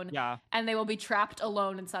fact alone, Yeah. and they will be trapped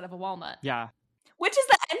alone inside of a walnut. Yeah. Which is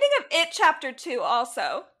the ending of It Chapter 2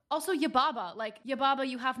 also. Also, Yababa, like, Yababa,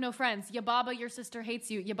 you have no friends. Yababa, your sister hates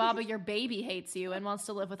you. Yababa, your baby hates you and wants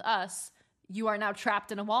to live with us. You are now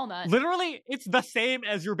trapped in a walnut. Literally, it's the same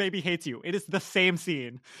as Your Baby Hates You. It is the same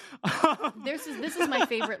scene. This is my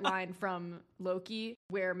favorite line from Loki,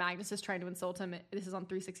 where Magnus is trying to insult him. This is on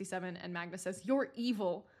 367, and Magnus says, "You're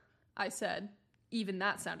evil." I said, even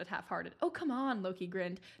that sounded half-hearted. Oh, come on, Loki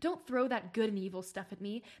grinned. Don't throw that good and evil stuff at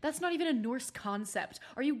me. That's not even a Norse concept.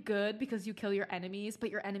 Are you good because you kill your enemies, but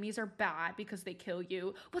your enemies are bad because they kill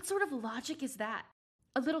you? What sort of logic is that?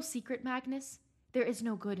 A little secret, Magnus? There is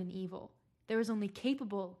no good and evil. There is only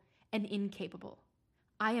capable and incapable.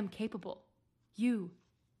 I am capable. You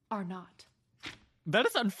are not. That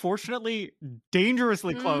is unfortunately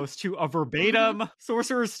dangerously close to a verbatim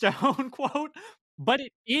Sorcerer's Stone quote, but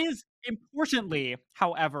it is importantly,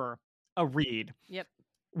 however, a read. Yep.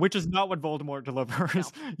 Which is not what Voldemort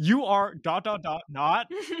delivers. No. You are ... not.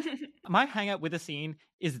 My hangout with the scene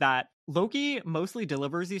is that Loki mostly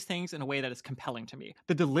delivers these things in a way that is compelling to me.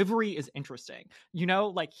 The delivery is interesting. You know,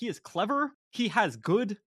 like, he is clever. He has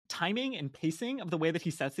good timing and pacing of the way that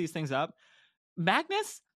he sets these things up.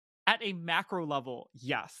 Magnus, at a macro level,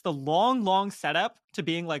 yes. The long setup to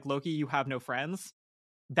being like, Loki, you have no friends,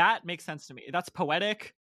 that makes sense to me. That's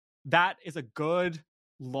poetic. That is a good,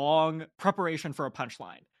 long preparation for a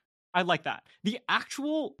punchline. I like that. The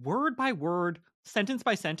actual word by word, sentence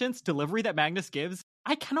by sentence delivery that Magnus gives,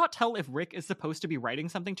 I cannot tell if Rick is supposed to be writing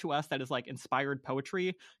something to us that is like inspired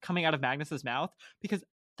poetry coming out of Magnus's mouth, because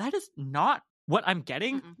that is not what I'm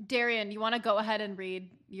getting. Darian, you want to go ahead and read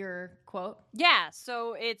your quote? Yeah,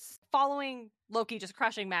 so it's following Loki just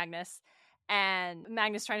crushing Magnus, and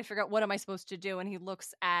Magnus trying to figure out what am I supposed to do, and he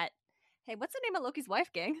looks at, hey, what's the name of Loki's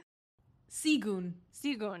wife, gang? Sigun.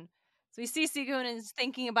 Sigun. So we see Sigun and is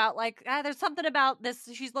thinking about, like, there's something about this.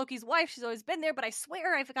 She's Loki's wife. She's always been there, but I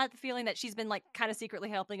swear I got the feeling that she's been, like, kind of secretly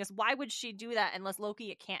helping us. Why would she do that unless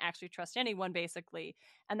Loki can't actually trust anyone, basically?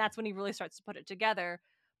 And that's when he really starts to put it together.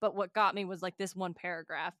 But what got me was, like, this one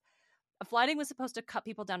paragraph. A flighting was supposed to cut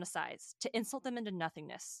people down to size, to insult them into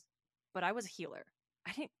nothingness. But I was a healer.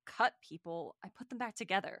 I didn't cut people, I put them back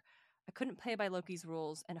together. I couldn't play by Loki's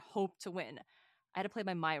rules and hope to win. I had to play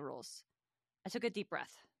by my rules. I took a deep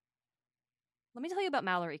breath. Let me tell you about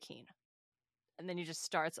Mallory Keene. And then he just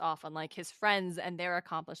starts off on like his friends and their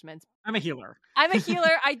accomplishments. I'm a healer. I'm a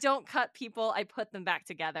healer. I don't cut people. I put them back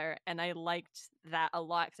together. And I liked that a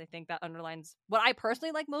lot because I think that underlines what I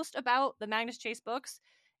personally like most about the Magnus Chase books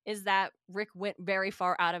is that Rick went very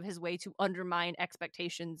far out of his way to undermine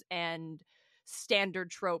expectations and standard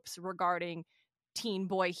tropes regarding teen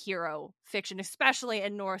boy hero fiction, especially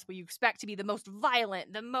in Norse, where you expect to be the most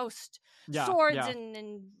violent, the most swords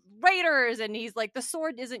and raiders. And he's like, the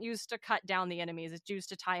sword isn't used to cut down the enemies, it's used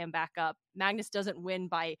to tie him back up. Magnus doesn't win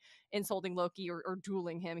by insulting Loki or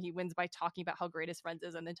dueling him. He wins by talking about how great his friends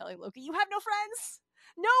is and then telling Loki, you have no friends.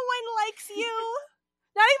 No one likes you.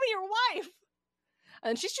 Not even your wife.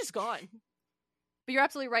 And she's just gone. But you're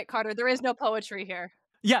absolutely right, Carter. There is no poetry here.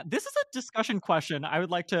 Yeah, this is a discussion question I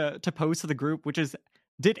would like to pose to the group, which is,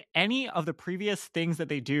 did any of the previous things that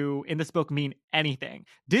they do in this book mean anything?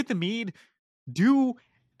 Did the Mead do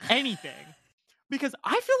anything? Because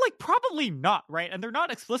I feel like probably not, right? And they're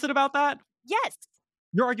not explicit about that. Yes.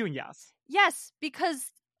 You're arguing yes. Yes,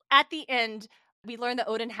 because at the end, we learn that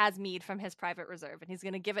Odin has mead from his private reserve, and he's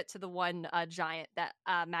going to give it to the one giant that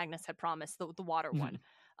Magnus had promised, the water one,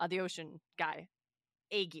 the ocean guy,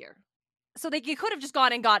 Aegir. So they could have just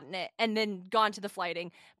gone and gotten it and then gone to the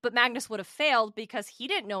flighting, but Magnus would have failed because he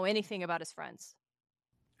didn't know anything about his friends.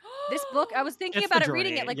 This book, I was thinking about it,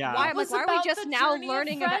 reading it, like, why are we just now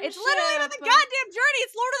learning about it? It's literally about the goddamn journey.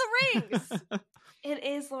 It's Lord of the Rings. It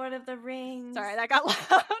is Lord of the Rings. Sorry, that got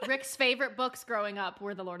loud. Rick's favorite books growing up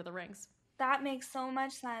were the Lord of the Rings. That makes so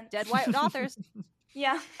much sense. Dead white authors.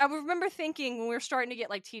 Yeah. I remember thinking when we were starting to get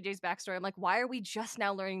like TJ's backstory, I'm like, why are we just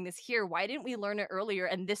now learning this here? Why didn't we learn it earlier?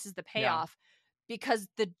 And this is the payoff. Yeah. Because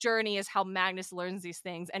the journey is how Magnus learns these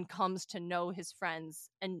things and comes to know his friends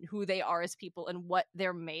and who they are as people and what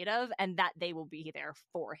they're made of, and that they will be there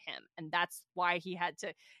for him. And that's why he had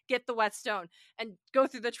to get the whetstone and go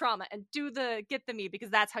through the trauma and get the mead, because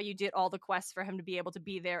that's how you did all the quests for him to be able to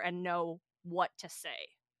be there and know what to say.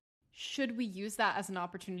 Should we use that as an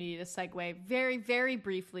opportunity to segue very, very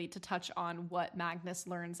briefly to touch on what Magnus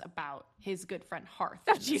learns about his good friend Hearth?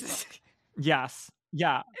 Oh, Jesus. Yes.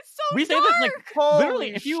 Yeah. It's so we dark. Say that, like,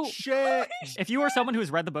 Holy literally, shit. if you are someone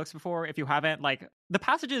who's read the books before, if you haven't, like, the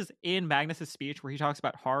passages in Magnus's speech where he talks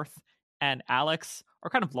about Hearth and Alex are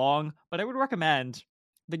kind of long, but I would recommend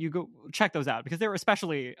that you go check those out because they're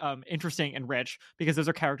especially interesting and rich, because those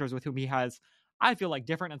are characters with whom he has, I feel like,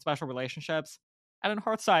 different and special relationships. And on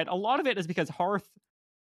Hearth's side, a lot of it is because Hearth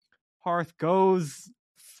goes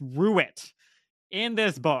through it in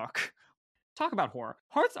this book. Talk about horror.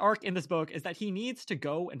 Hearth's arc in this book is that he needs to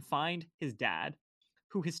go and find his dad,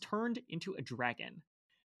 who has turned into a dragon,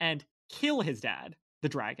 and kill his dad, the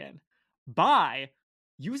dragon, by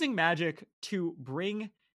using magic to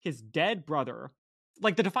bring his dead brother.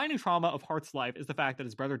 Like, the defining trauma of Hearth's life is the fact that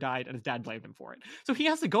his brother died and his dad blamed him for it. So he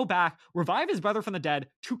has to go back, revive his brother from the dead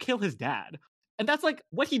to kill his dad. And that's like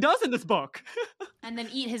what he does in this book. And then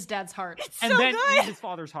eat his dad's heart. And then eat his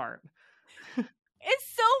father's heart.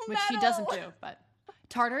 It's so Which metal. he doesn't do, but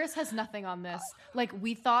Tartarus has nothing on this. Like,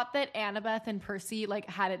 we thought that Annabeth and Percy, like,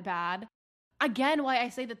 had it bad. Again, why I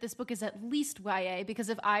say that this book is at least YA, because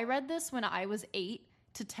if I read this when I was 8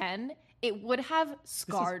 to 10, it would have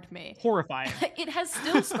scarred me. Horrifying. It has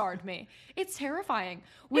still scarred me. It's terrifying.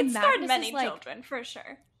 When it scarred many children, for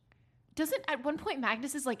sure. Doesn't, at one point,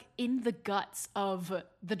 Magnus is, like, in the guts of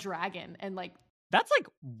the dragon, and, like, that's, like,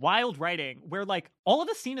 wild writing where, like, all of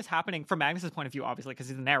the scene is happening from Magnus's point of view, obviously, because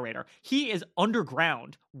he's the narrator. He is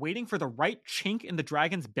underground waiting for the right chink in the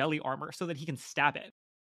dragon's belly armor so that he can stab it.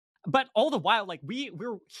 But all the while, like,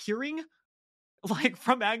 we're hearing, like,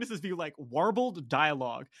 from Magnus's view, like, warbled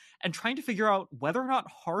dialogue and trying to figure out whether or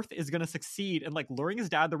not Hearth is going to succeed in, like, luring his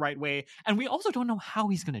dad the right way. And we also don't know how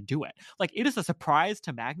he's going to do it. Like, it is a surprise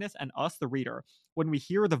to Magnus and us, the reader, when we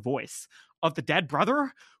hear the voice of the dead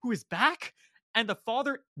brother who is back, and the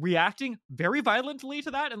father reacting very violently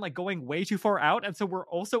to that and, like, going way too far out. And so we're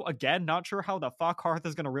also, again, not sure how the fuck Hearth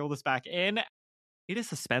is going to reel this back in. It is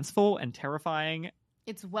suspenseful and terrifying.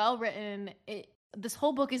 It's well written. This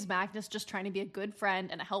whole book is Magnus just trying to be a good friend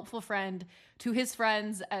and a helpful friend to his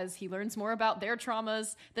friends as he learns more about their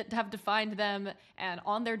traumas that have defined them and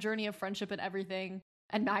on their journey of friendship and everything.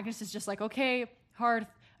 And Magnus is just like, okay, Hearth,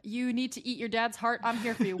 You need to eat your dad's heart. I'm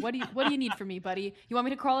here for you. What do you need from me, buddy? You want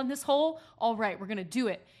me to crawl in this hole? All right, we're going to do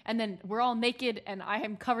it. And then we're all naked and I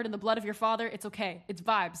am covered in the blood of your father. It's okay. It's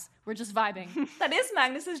vibes. We're just vibing. That is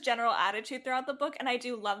Magnus's general attitude throughout the book, and I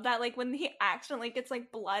do love that. Like, when he accidentally gets,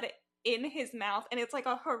 like, blood in his mouth and it's, like,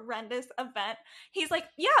 a horrendous event, he's like,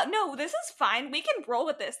 yeah, no, this is fine. We can roll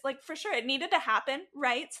with this. Like, for sure, it needed to happen,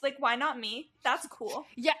 right? So, like, why not me? That's cool.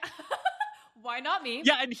 Yeah. Why not me?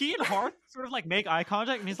 Yeah, and he and Hearth sort of like make eye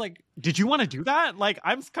contact, and he's like, "Did you want to do that? Like,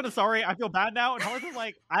 I'm kind of sorry. I feel bad now." And Hearth is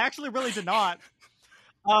like, "I actually really did not."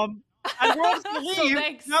 And we're all just gonna leave. So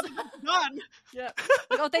thanks. Now that it's done. Yeah.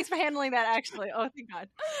 Oh, thanks for handling that. Actually, oh, thank God.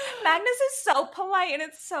 Magnus is so polite, and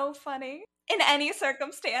it's so funny. In any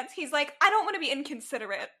circumstance, he's like, I don't want to be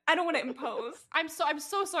inconsiderate. I don't want to impose. I'm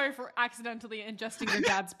so sorry for accidentally ingesting your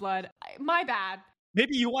dad's blood. My bad.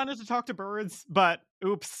 Maybe you wanted to talk to birds, but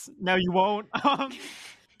oops, no, you won't.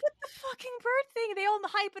 Get the fucking bird thing. They all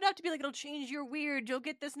hype it up to be like, it'll change your weird. You'll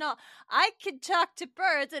get this. No, I can talk to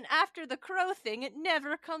birds, and after the crow thing, it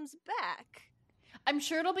never comes back. I'm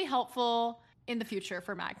sure it'll be helpful in the future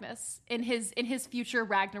for Magnus in his future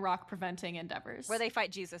Ragnarok preventing endeavors, where they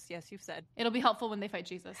fight Jesus. Yes, you've said it'll be helpful when they fight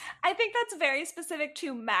Jesus. I think that's very specific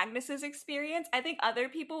to Magnus's experience. I think other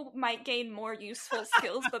people might gain more useful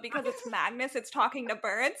skills, but because it's Magnus, it's talking to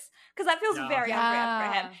birds, because that feels very on brand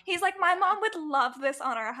for him. He's like, my mom would love this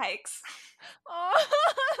on our hikes. Oh,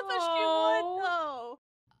 she would though.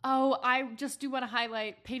 Oh, I just do want to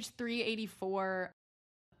highlight page 384.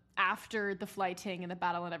 After the flighting and the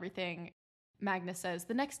battle and everything, Magnus says,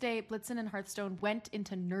 the next day, Blitzen and Hearthstone went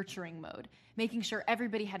into nurturing mode, making sure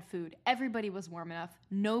everybody had food, everybody was warm enough,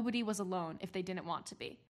 nobody was alone if they didn't want to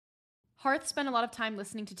be. Hearth spent a lot of time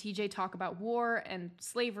listening to TJ talk about war and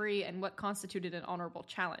slavery and what constituted an honorable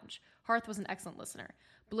challenge. Hearth was an excellent listener.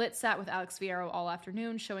 Blitz sat with Alex Fierro all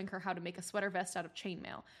afternoon, showing her how to make a sweater vest out of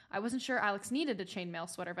chainmail. I wasn't sure Alex needed a chainmail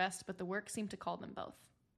sweater vest, but the work seemed to call them both.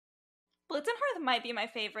 Blitz and Hearth might be my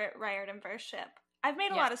favorite Riordan verse ship. I've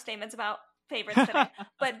made a lot of statements about favorites today,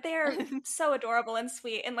 but they're so adorable and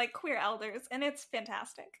sweet and like queer elders, and it's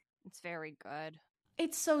fantastic. It's very good.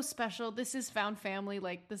 It's so special. This is found family.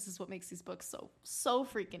 Like, this is what makes these books so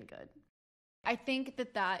freaking good. I think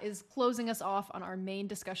that is closing us off on our main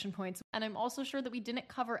discussion points. And I'm also sure that we didn't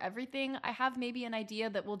cover everything. I have maybe an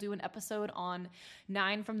idea that we'll do an episode on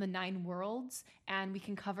 9 from the 9 worlds, and we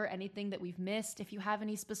can cover anything that we've missed. If you have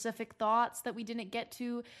any specific thoughts that we didn't get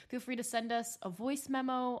to, feel free to send us a voice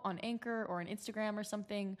memo on Anchor or on Instagram or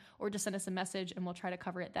something, or just send us a message and we'll try to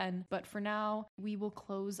cover it then. But for now, we will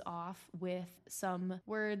close off with some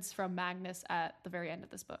words from Magnus at the very end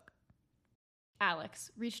of this book. Alex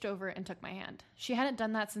reached over and took my hand. She hadn't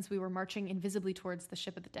done that since we were marching invisibly towards the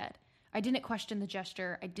ship of the dead. I didn't question the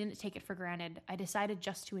gesture. I didn't take it for granted. I decided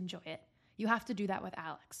just to enjoy it. You have to do that with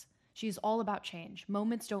Alex. She's all about change.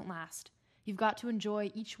 Moments don't last. You've got to enjoy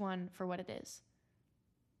each one for what it is.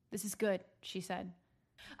 This is good, she said.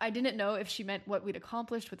 I didn't know if she meant what we'd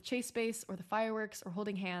accomplished with Chase Base or the fireworks or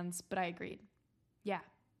holding hands, but I agreed. Yeah,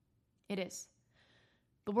 it is.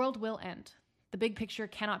 The world will end. The big picture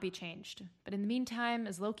cannot be changed, but in the meantime,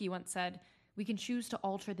 as Loki once said, we can choose to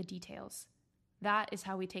alter the details. That is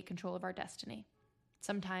how we take control of our destiny.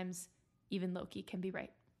 Sometimes, even Loki can be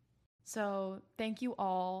right. So, thank you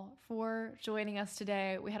all for joining us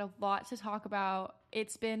today. We had a lot to talk about.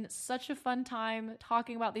 It's been such a fun time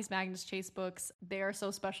talking about these Magnus Chase books. They are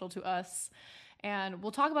so special to us, and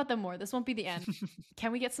we'll talk about them more. This won't be the end.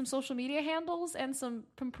 Can we get some social media handles and some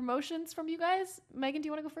promotions from you guys? Megan, do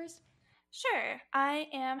you want to go first? Sure. I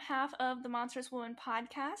am half of the Monstrous Woman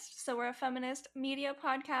podcast. So we're a feminist media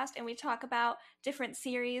podcast, and we talk about different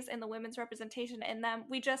series and the women's representation in them.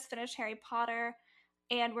 We just finished Harry Potter,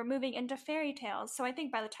 and we're moving into fairy tales. So I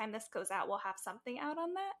think by the time this goes out, we'll have something out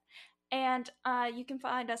on that. And you can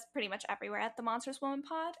find us pretty much everywhere at the Monstrous Woman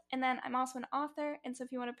pod. And then I'm also an author, and so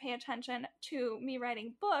if you want to pay attention to me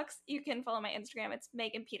writing books, you can follow my Instagram. It's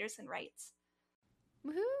Megan Peterson Writes.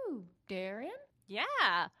 Woohoo! Darren?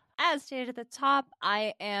 Yeah. As stated at the top,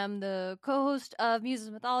 I am the co-host of Muses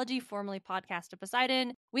of Mythology, formerly Podcast of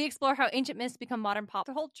Poseidon. We explore how ancient myths become modern pop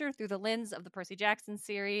culture through the lens of the Percy Jackson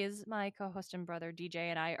series. My co-host and brother DJ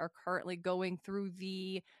and I are currently going through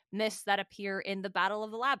the myths that appear in the Battle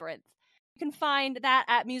of the Labyrinth. You can find that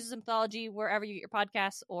at Muses of Mythology, wherever you get your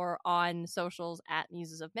podcasts, or on socials at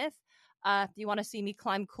Muses of Myth. If you want to see me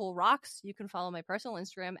climb cool rocks, you can follow my personal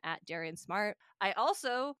Instagram at Darian Smart. I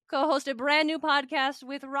also co-host a brand new podcast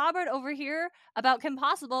with Robert over here about Kim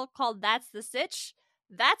Possible called That's the Sitch.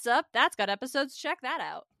 That's up. That's got episodes. Check that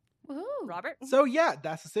out. Woohoo. Robert? So yeah,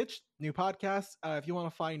 that's the Sitch, new podcast. If you want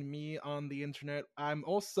to find me on the internet,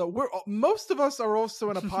 most of us are also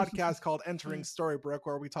in a podcast called Entering Storybrooke,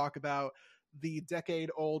 where we talk about the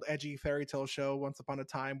decade-old edgy fairy tale show Once Upon a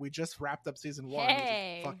Time. We just wrapped up season 1, which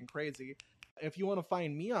is fucking crazy. If you want to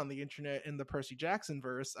find me on the internet in the Percy Jackson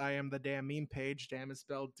verse, I am the Damn Meme page. Damn is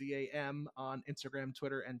spelled D-A-M on Instagram,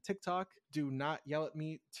 Twitter, and TikTok. Do not yell at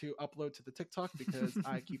me to upload to the TikTok because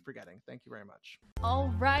I keep forgetting. Thank you very much.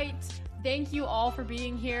 All right. Thank you all for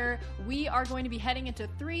being here. We are going to be heading into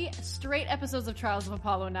 3 straight episodes of Trials of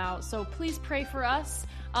Apollo now, so please pray for us.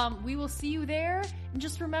 We will see you there. And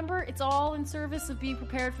just remember, it's all in service of being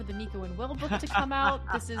prepared for the Nico and Will book to come out.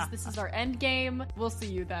 This is our end game. We'll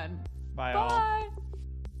see you then. Bye all. Bye.